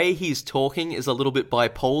 and the way he's talking is a little bit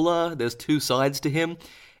bipolar. There's two sides to him.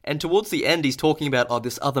 And towards the end, he's talking about,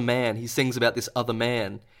 this other man. He sings about this other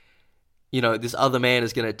man. You know, this other man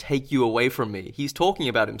is going to take you away from me. He's talking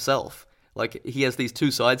about himself. Like, he has these two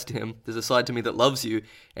sides to him. There's a side to me that loves you,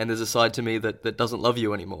 and there's a side to me that doesn't love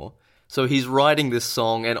you anymore. So he's writing this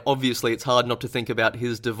song, and obviously it's hard not to think about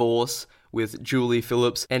his divorce with Julie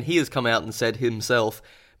Phillips, and he has come out and said himself,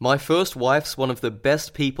 "My first wife's one of the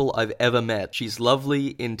best people I've ever met. She's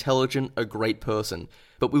lovely, intelligent, a great person.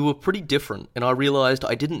 But we were pretty different, and I realized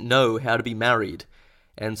I didn't know how to be married."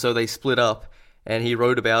 And so they split up. And he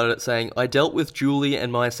wrote about it saying, "I dealt with Julie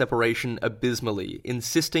and my separation abysmally,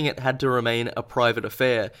 insisting it had to remain a private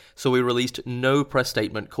affair, so we released no press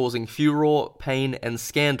statement, causing furor, pain, and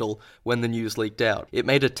scandal when the news leaked out. It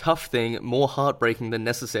made a tough thing more heartbreaking than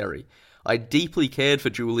necessary. I deeply cared for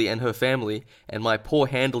Julie and her family, and my poor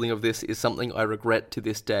handling of this is something I regret to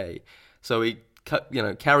this day." So he,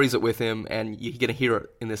 carries it with him, and you're going to hear it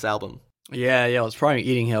in this album. Yeah, it was probably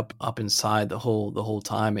eating him up inside the whole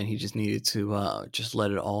time, and he just needed to just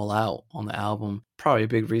let it all out on the album. Probably a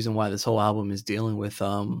big reason why this whole album is dealing with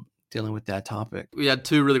that topic. We had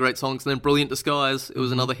two really great songs, and then Brilliant Disguise. It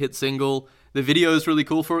was another hit single. The video is really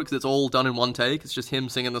cool for it because it's all done in one take. It's just him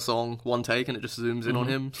singing the song one take, and it just zooms in on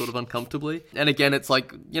him sort of uncomfortably. And again, it's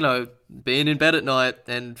like, being in bed at night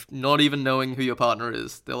and not even knowing who your partner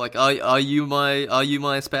is. They're like, are you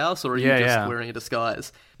my spouse, or are you just wearing a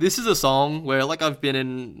disguise? This is a song where, like, I've been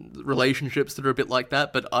in relationships that are a bit like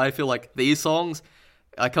that, but I feel like these songs,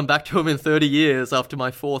 I come back to them in 30 years after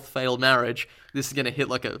my fourth failed marriage. This is going to hit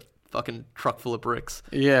like a fucking truck full of bricks.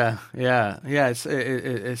 Yeah.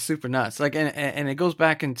 It's super nuts. Like, and it goes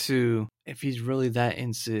back into if he's really that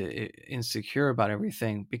insecure about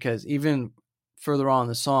everything, because even further on in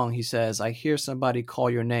the song, he says, "I hear somebody call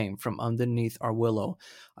your name from underneath our willow.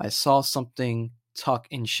 I saw something tuck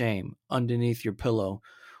in shame underneath your pillow.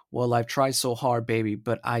 Well, I've tried so hard, baby,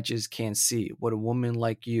 but I just can't see what a woman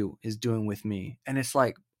like you is doing with me." And it's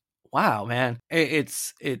like, wow, man,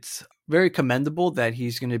 it's very commendable that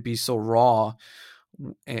he's going to be so raw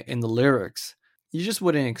in the lyrics. You just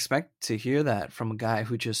wouldn't expect to hear that from a guy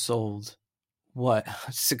who just sold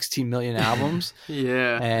 16 million albums.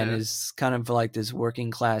 And is kind of like this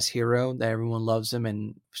working class hero that everyone loves him,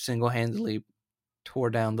 and single-handedly tore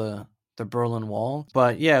down the Berlin Wall.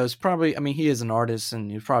 But yeah, it was probably, he is an artist,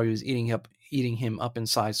 and it probably was eating him up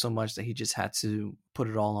inside so much that he just had to put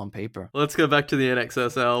it all on paper. Let's go back to the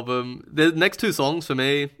NXS album. The next two songs for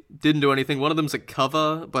me didn't do anything. One of them's a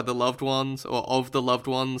cover by The Loved Ones, or of The Loved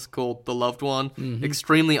Ones, called The Loved One.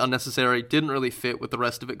 Extremely unnecessary, didn't really fit with the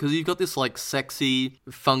rest of it, because you've got this like sexy,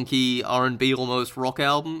 funky R&B almost rock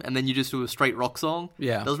album, and then you just do a straight rock song.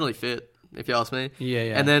 Yeah. It doesn't really fit, if you ask me.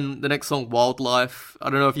 Yeah. And then the next song, Wildlife, I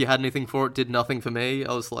don't know if you had anything for it, did nothing for me.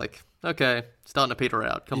 I was like, okay, starting to peter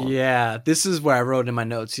out. Come on. Yeah, this is where I wrote in my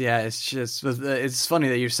notes. Yeah, it's funny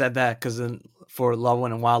that you said that, because for Love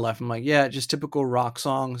One and Wildlife, I'm like, yeah, just typical rock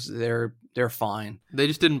songs. They're fine. They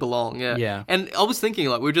just didn't belong. Yeah. And I was thinking,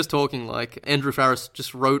 like, we were just talking, like, Andrew Farriss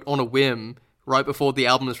just wrote on a whim right before the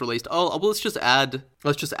album was released, well, let's just add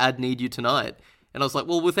Need You Tonight. And I was like,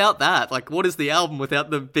 well, without that, like, what is the album without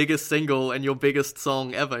the biggest single and your biggest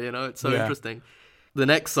song ever, It's so interesting. The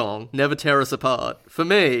next song, Never Tear Us Apart, for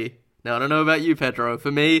me, now I don't know about you, Pedro,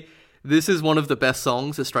 for me, this is one of the best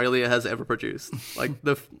songs Australia has ever produced. Like,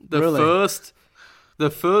 the really? the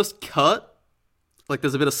first cut, like,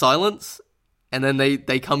 there's a bit of silence, and then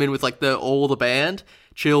they come in with, like, all the band.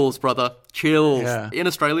 Chills, brother. Chills. Yeah. In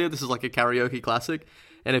Australia, this is like a karaoke classic.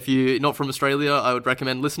 And if you're not from Australia, I would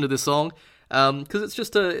recommend listen to this song. Because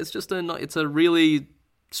it's a really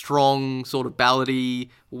strong sort of ballady,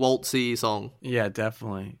 waltzy song. Yeah,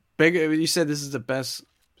 definitely. You said this is the best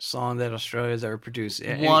song that Australia's ever produced.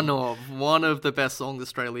 One of the best songs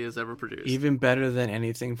Australia's ever produced. Even better than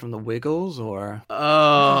anything from the Wiggles, or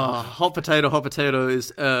Hot Potato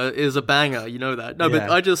is a banger, you know that. No, Yeah.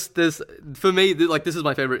 but for me, this is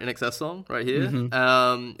my favorite NXS song right here.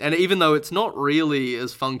 And even though it's not really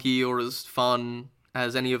as funky or as fun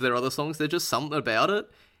as any of their other songs, there's just something about it.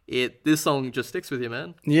 This song just sticks with you,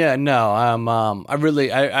 man. Yeah, no,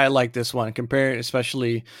 I like this one. Compared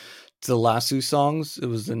especially to the last two songs, it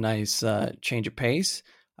was a nice change of pace.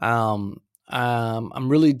 I'm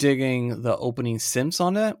really digging the opening synths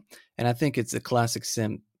on it, and I think it's a classic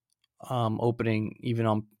synth opening,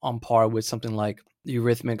 even on par with something like the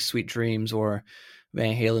Eurythmics' Sweet Dreams or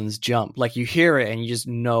Van Halen's Jump. Like, you hear it and you just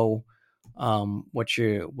know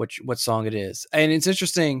what song it is. And it's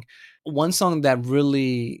interesting. One song that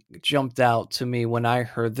really jumped out to me when I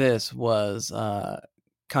heard this was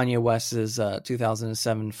Kanye West's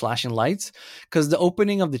 2007 Flashing Lights, because the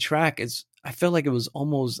opening of the track is, I feel like it was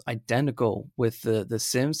almost identical with the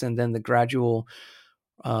synths, and then the gradual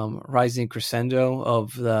rising crescendo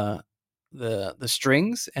of the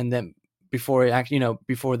strings, and then before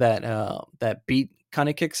that beat kind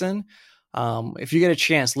of kicks in. If you get a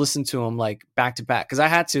chance, listen to them like back to back, because I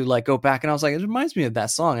had to like go back and I was like, it reminds me of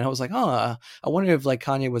that song, and I was like, I wonder if like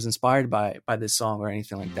Kanye was inspired by this song or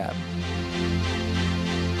anything like that.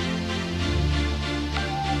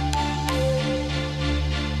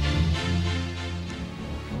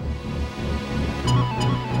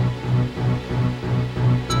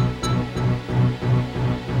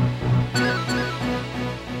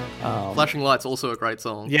 Flashing Lights, also a great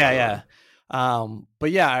song. Yeah.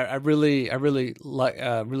 But yeah, I really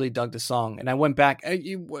dug the song, and I went back.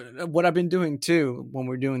 What I've been doing too when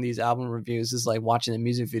we're doing these album reviews is like watching the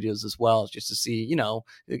music videos as well, just to see, to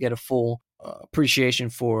get a full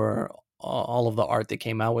appreciation for all of the art that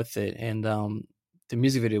came out with it, and the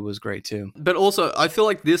music video was great too. But also, I feel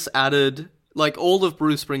like this added, like, all of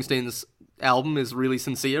Bruce Springsteen's album is really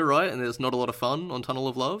sincere, right? And there's not a lot of fun on Tunnel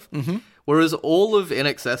of Love. Mm-hmm. Whereas all of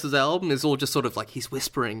NXS's album is all just sort of like, he's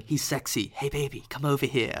whispering, he's sexy, hey baby, come over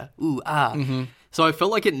here, ooh, ah. Mm-hmm. So I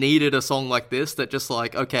felt like it needed a song like this that just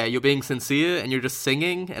like, okay, you're being sincere and you're just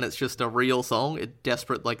singing and it's just a real song.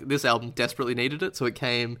 This album desperately needed it, so it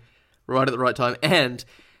came right at the right time. And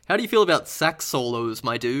how do you feel about sax solos,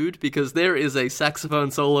 my dude? Because there is a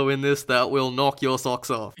saxophone solo in this that will knock your socks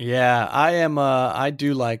off. Yeah, I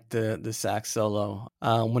do like the sax solo.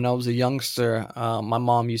 When I was a youngster, my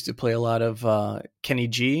mom used to play a lot of Kenny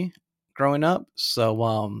G growing up,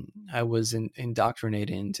 so I was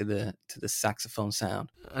indoctrinated into the saxophone sound.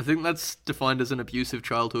 I think that's defined as an abusive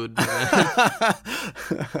childhood.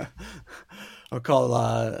 I'll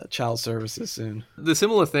call child services soon. The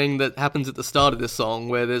similar thing that happens at the start of this song,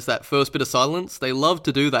 where there's that first bit of silence, they love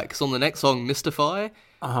to do that, because on the next song, Mystify,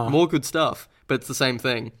 more good stuff, but it's the same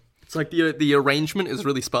thing. It's like the arrangement is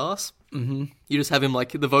really sparse. Mm-hmm. You just have him,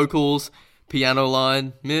 like, the vocals, piano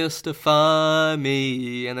line, mystify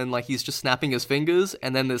me, and then, like, he's just snapping his fingers,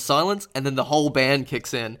 and then there's silence, and then the whole band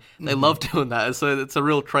kicks in. They love doing that, so it's a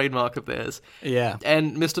real trademark of theirs. Yeah.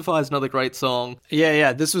 And Mystify is another great song.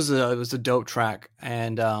 Yeah, this was a dope track,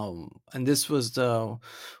 and this was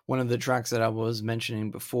one of the tracks that I was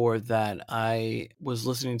mentioning before that I was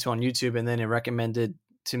listening to on YouTube, and then it recommended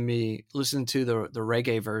to me listen to the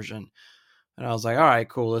reggae version, and I was like, all right,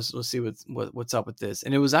 cool, let's see what's up with this,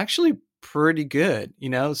 and it was actually pretty good,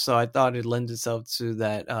 so I thought it lends itself to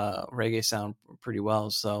that reggae sound pretty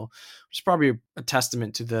well. So it's probably a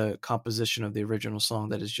testament to the composition of the original song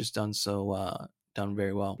that is just done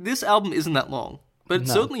very well. This album isn't that long, but it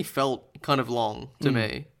certainly felt kind of long to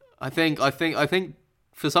me. I think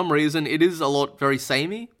for some reason it is a lot very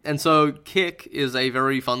samey, and so Kick is a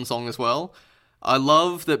very fun song as well. I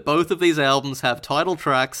love that both of these albums have title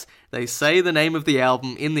tracks. They say the name of the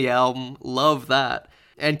album in the album. Love that.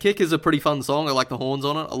 And Kick is a pretty fun song. I like the horns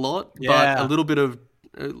on it a lot, but a little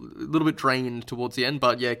bit drained towards the end.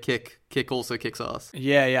 But yeah, Kick also kicks ass.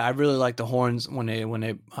 Yeah, I really like the horns when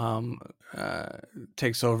it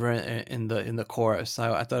takes over in the chorus.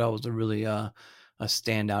 I thought that was a really a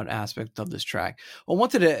standout aspect of this track. I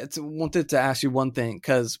wanted to ask you one thing,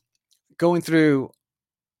 because going through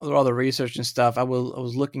all the research and stuff, I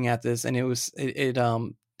was looking at this, and it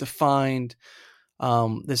defined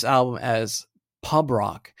this album as pub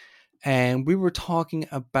rock, and we were talking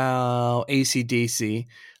about AC/DC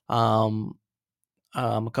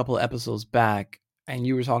a couple of episodes back, and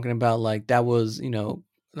you were talking about like that was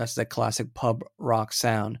that's that classic pub rock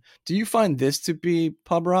sound. Do you find this to be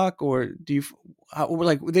pub rock, or do you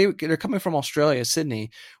they're coming from Australia,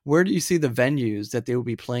 Sydney? Where do you see the venues that they will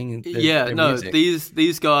be playing their music?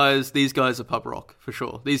 These guys are pub rock for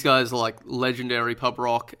sure. These guys are like legendary pub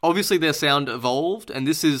rock. Obviously their sound evolved, and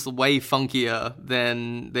this is way funkier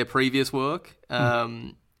than their previous work.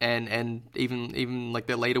 And even like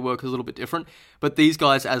their later work is a little bit different. But these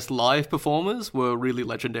guys as live performers were really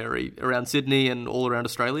legendary around Sydney and all around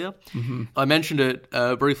Australia. Mm-hmm. I mentioned it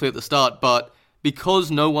briefly at the start, but because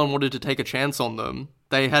no one wanted to take a chance on them,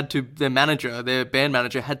 their band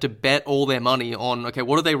manager had to bet all their money on, okay,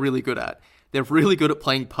 what are they really good at? They're really good at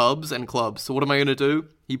playing pubs and clubs. So what am I going to do?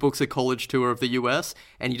 He books a college tour of the US,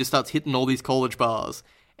 and he just starts hitting all these college bars.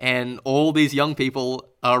 and all these young people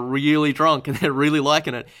are really drunk and they're really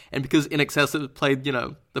liking it. And because INXS have played,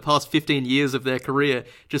 the past 15 years of their career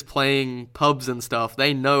just playing pubs and stuff,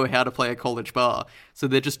 they know how to play a college bar. So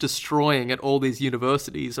they're just destroying at all these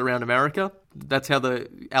universities around America. That's how the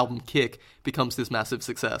album Kick becomes this massive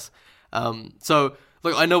success. So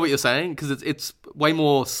look, I know what you're saying, because it's way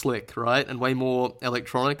more slick, right? And way more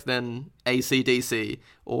electronic than AC/DC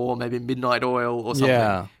or maybe Midnight Oil or something.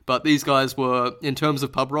 Yeah. But these guys were, in terms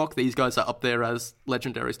of pub rock, these guys are up there as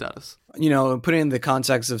legendary status. Put it in the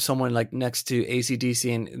context of someone like next to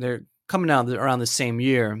AC/DC, and they're coming out around the same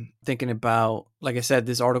year, thinking about, like I said,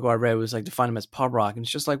 this article I read was like define them as pub rock. And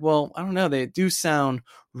it's just like, well, I don't know. They do sound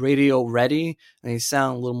radio ready, and they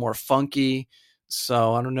sound a little more funky.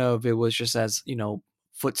 So I don't know if it was just as,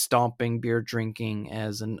 foot stomping, beer drinking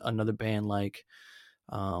as another band like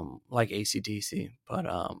AC/DC. But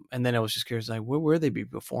and then I was just curious, like, where will they be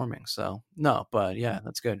performing? So no, but yeah,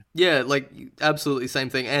 that's good. Yeah, like absolutely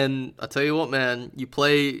same thing. And I tell you what, man, you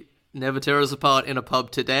play Never Tear Us Apart in a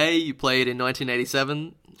pub today, you play it in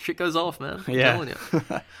 1987, shit goes off, man. I'm telling you.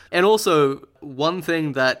 And also, one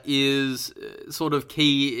thing that is sort of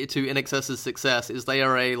key to INXS's success is they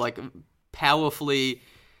are a powerfully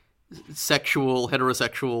sexual,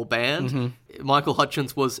 heterosexual band. Mm-hmm. Michael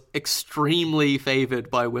Hutchence was extremely favored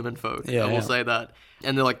by womenfolk. I will say that.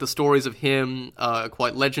 And the stories of him are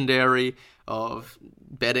quite legendary, of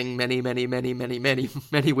bedding many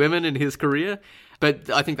women in his career. But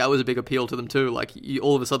I think that was a big appeal to them too.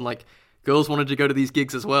 All of a sudden, girls wanted to go to these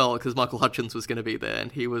gigs as well because Michael Hutchence was going to be there,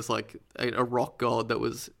 and he was a rock god that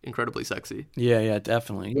was incredibly sexy. Yeah,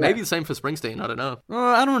 definitely. Maybe the same for Springsteen. I don't know.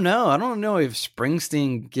 I don't know. I don't know if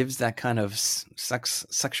Springsteen gives that kind of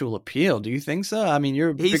sexual appeal. Do you think so? I mean,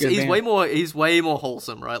 you're he's way more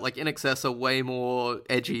wholesome, right? Like INXS are way more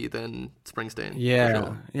edgy than Springsteen. Yeah, for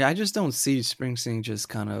sure. Yeah. I just don't see Springsteen just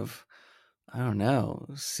kind of, I don't know,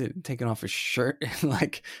 taking off his shirt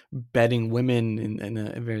and bedding women in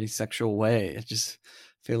a very sexual way. I just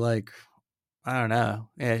feel like, I don't know.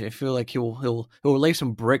 Yeah, I feel like he'll lay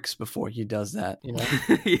some bricks before he does that.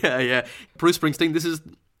 Yeah. Bruce Springsteen. This is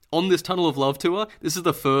on this Tunnel of Love tour. This is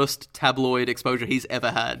the first tabloid exposure he's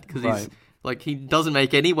ever had, because he's he doesn't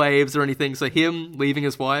make any waves or anything. So him leaving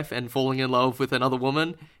his wife and falling in love with another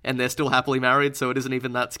woman, and they're still happily married, so it isn't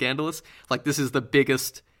even that scandalous. This is the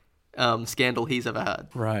biggest scandal he's ever had.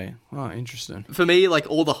 Right. Oh, interesting. For me,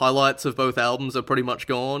 all the highlights of both albums are pretty much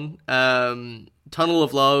gone. Tunnel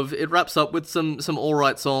of Love, it wraps up with some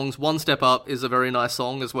alright songs. One Step Up is a very nice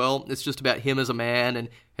song as well. It's just about him as a man, and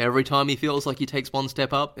every time he feels like he takes one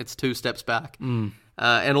step up, it's two steps back.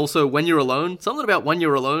 And also When You're Alone, something about When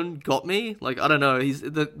You're Alone got me. I don't know, he's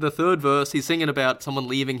the third verse, he's singing about someone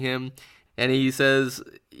leaving him, and he says,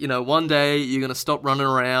 one day you're going to stop running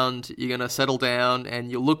around, you're going to settle down, and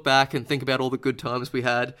you'll look back and think about all the good times we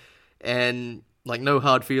had, and no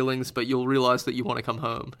hard feelings, but you'll realize that you want to come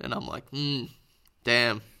home. And I'm like,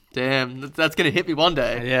 damn, that's going to hit me one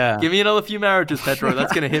day. Yeah. Give me another few marriages, Pedro.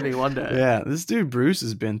 That's going to hit me one day. Yeah, this dude Bruce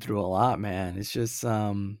has been through a lot, man. It's just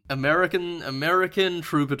American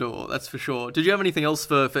troubadour, that's for sure. Did you have anything else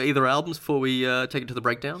for either albums before we take it to the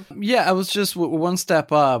breakdown? Yeah, I was just One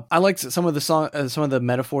Step Up. I liked some of the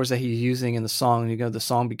metaphors that he's using in the song. The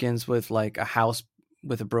song begins with a house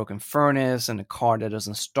with a broken furnace and a car that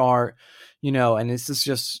doesn't start, and it's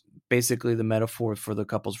just basically the metaphor for the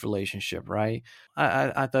couple's relationship, right? I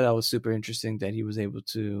thought that was super interesting that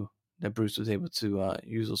Bruce was able to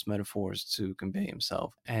use those metaphors to convey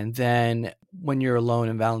himself. And then When You're Alone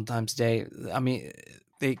and Valentine's Day, I mean,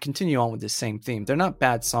 they continue on with the same theme. They're not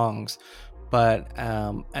bad songs, but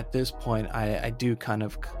at this point, I do kind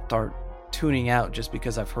of start tuning out just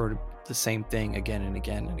because I've heard the same thing again and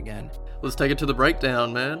again and again. Let's take it to the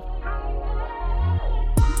breakdown, man.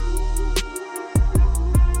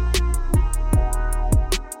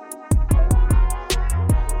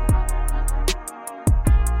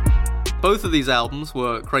 Both of these albums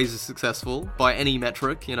were crazy successful by any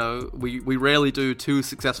metric. We rarely do two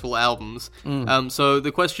successful albums. So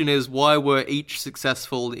the question is, why were each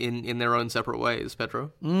successful in their own separate ways,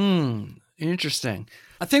 Pedro? Interesting.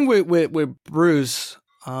 I think with Bruce,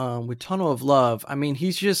 with Tunnel of Love, I mean,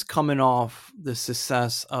 he's just coming off the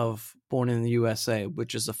success of Born in the USA,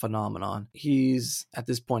 which is a phenomenon. At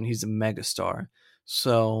this point, he's a megastar.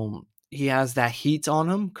 So he has that heat on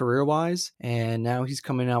him career-wise, and now he's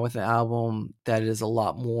coming out with an album that is a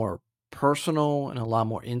lot more personal and a lot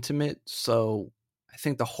more intimate. So I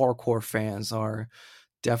think the hardcore fans are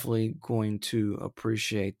definitely going to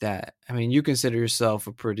appreciate that. I mean, you consider yourself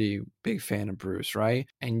a pretty big fan of Bruce, right?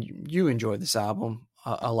 And you enjoy this album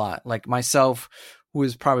a lot. Like myself, who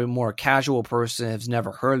is probably more a casual person, has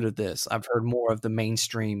never heard of this. I've heard more of the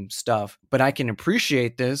mainstream stuff, but I can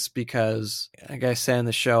appreciate this because, like I said in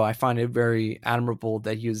the show, I find it very admirable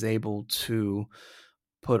that he was able to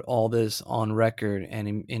put all this on record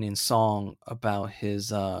and in song about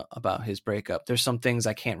his breakup. There's some things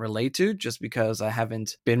I can't relate to just because I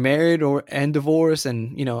haven't been married and divorced,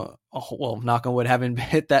 and well, knock on wood, haven't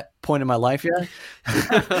hit that point in my life yet.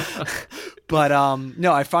 But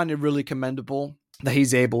no, I find it really commendable that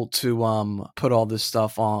he's able to put all this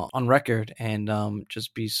stuff on record and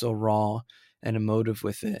just be so raw and emotive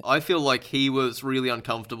with it. I feel like he was really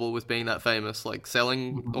uncomfortable with being that famous, like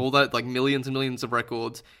selling all that, like millions and millions of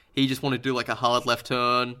records. He just wanted to do like a hard left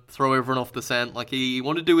turn, throw everyone off the scent. Like he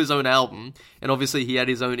wanted to do his own album, and obviously he had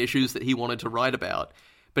his own issues that he wanted to write about.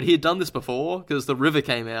 But he had done this before because The River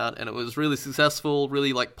came out and it was really successful,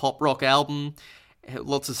 really like pop rock album.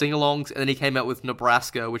 Lots of sing-alongs, and then he came out with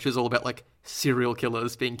Nebraska, which is all about like serial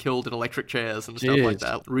killers being killed in electric chairs and stuff like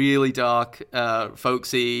that. Really dark,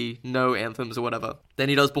 folksy, no anthems or whatever. Then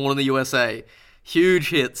he does Born in the USA.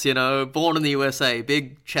 Huge hits, Born in the USA,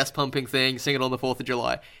 big chest-pumping thing, singing on the 4th of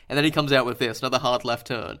July. And then he comes out with this, another hard left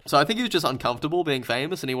turn. So I think he was just uncomfortable being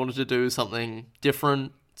famous, and he wanted to do something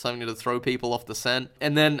different, something to throw people off the scent.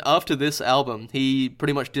 And then after this album, he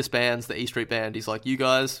pretty much disbands the E Street Band. He's like, you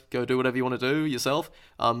guys go do whatever you want to do yourself.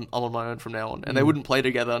 I'm on my own from now on. And they wouldn't play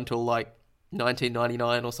together until like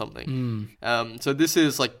 1999 or something. So this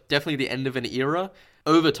is like definitely the end of an era.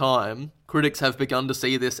 Over time, critics have begun to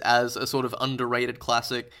see this as a sort of underrated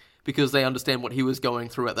classic because they understand what he was going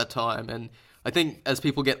through at that time. And I think as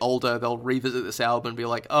people get older, they'll revisit this album and be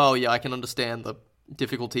like, oh yeah, I can understand the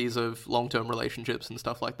difficulties of long-term relationships and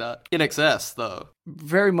stuff like that. INXS, though.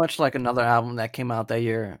 Very much like another album that came out that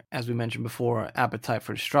year, as we mentioned before, Appetite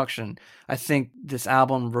for Destruction. I think this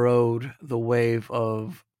album rode the wave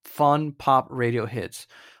of fun pop radio hits.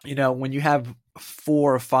 When you have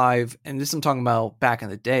 4 or 5, and this I'm talking about back in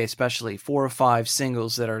the day, especially 4 or 5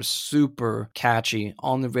 singles that are super catchy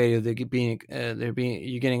on the radio,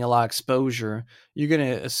 you're getting a lot of exposure. You're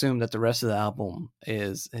gonna assume that the rest of the album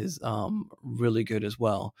is really good as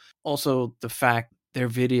well. Also, the fact their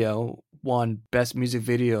video won Best Music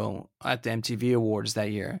Video at the MTV Awards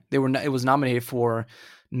that year. It was nominated for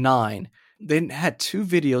 9. They had 2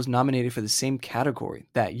 videos nominated for the same category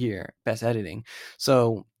that year, Best Editing.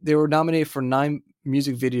 So they were nominated for 9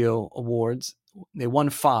 music video awards. They won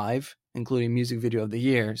 5, including Music Video of the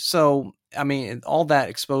Year. So, I mean, all that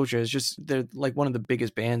exposure is just, they're like one of the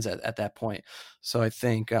biggest bands at that point. So I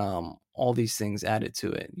think all these things added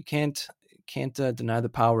to it. You can't deny the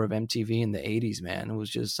power of MTV in the 80s, man. It was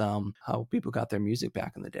just how people got their music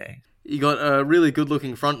back in the day. You got a really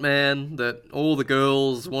good-looking frontman that all the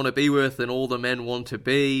girls want to be with and all the men want to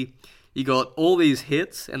be. You got all these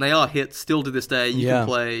hits, and they are hits still to this day. You can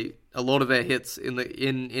play a lot of their hits in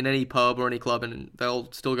any pub or any club, and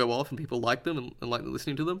they'll still go off, and people like them and like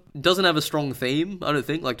listening to them. It doesn't have a strong theme, I don't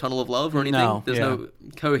think, like Tunnel of Love or anything. No, There's no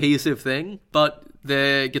cohesive thing, but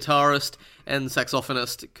their guitarist and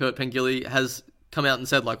saxophonist, Kurt Pengilly, has come out and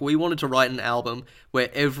said, like, we wanted to write an album where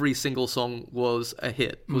every single song was a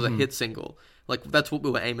hit, was a hit single. Like, that's what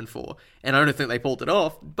we were aiming for. And I don't think they pulled it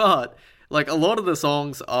off, but, like, a lot of the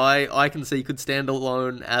songs I can see could stand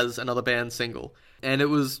alone as another band single. And it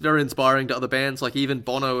was very inspiring to other bands. Like, even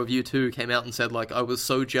Bono of U2 came out and said, like, I was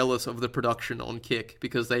so jealous of the production on Kick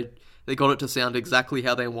because they got it to sound exactly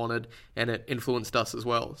how they wanted, and it influenced us as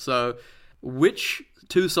well. So, which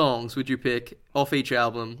 2 songs would you pick off each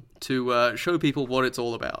album to show people what it's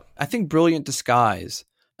all about? I think Brilliant Disguise.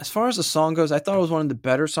 As far as the song goes, I thought it was one of the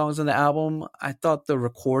better songs on the album. I thought the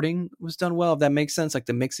recording was done well, if that makes sense. Like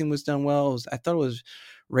the mixing was done well. I thought it was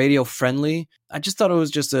radio friendly. I just thought it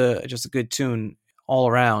was just a good tune all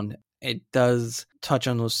around. It does touch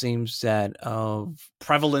on those themes that are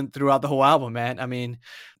prevalent throughout the whole album, man. I mean,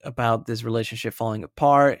 about this relationship falling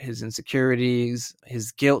apart, his insecurities,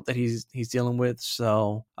 his guilt that he's dealing with.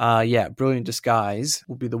 So, Brilliant Disguise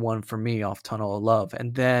will be the one for me off Tunnel of Love.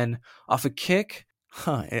 And then off a Kick,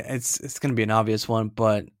 it's going to be an obvious one,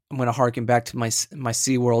 but I'm going to harken back to my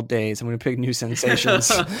SeaWorld days. I'm going to pick New Sensations.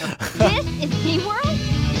 This is SeaWorld?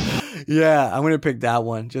 Yeah, I'm going to pick that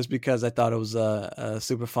one just because I thought it was a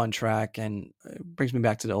super fun track and it brings me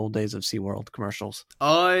back to the old days of SeaWorld commercials.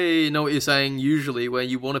 I know what you're saying usually, where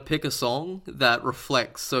you want to pick a song that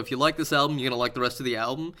reflects. So if you like this album, you're going to like the rest of the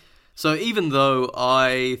album. So even though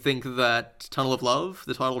I think that Tunnel of Love,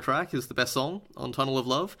 the title track, is the best song on Tunnel of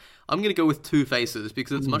Love, I'm going to go with Two Faces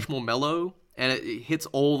because it's much more mellow and it hits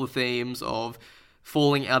all the themes of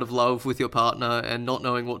falling out of love with your partner and not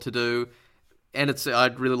knowing what to do. And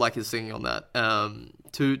I'd really like his singing on that.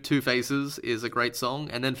 Two Faces is a great song.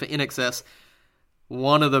 And then for In Excess,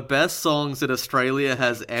 one of the best songs that Australia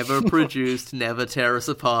has ever produced, Never Tear Us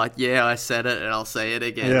Apart. Yeah, I said it and I'll say it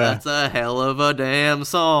again. Yeah. That's a hell of a damn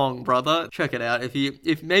song, brother. Check it out. If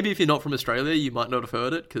you're not from Australia, you might not have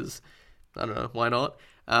heard it, because, I don't know, why not?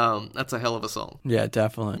 That's a hell of a song. Yeah,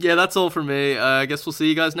 definitely. Yeah, that's all from me. I guess we'll see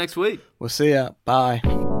you guys next week. We'll see ya.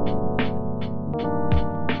 Bye.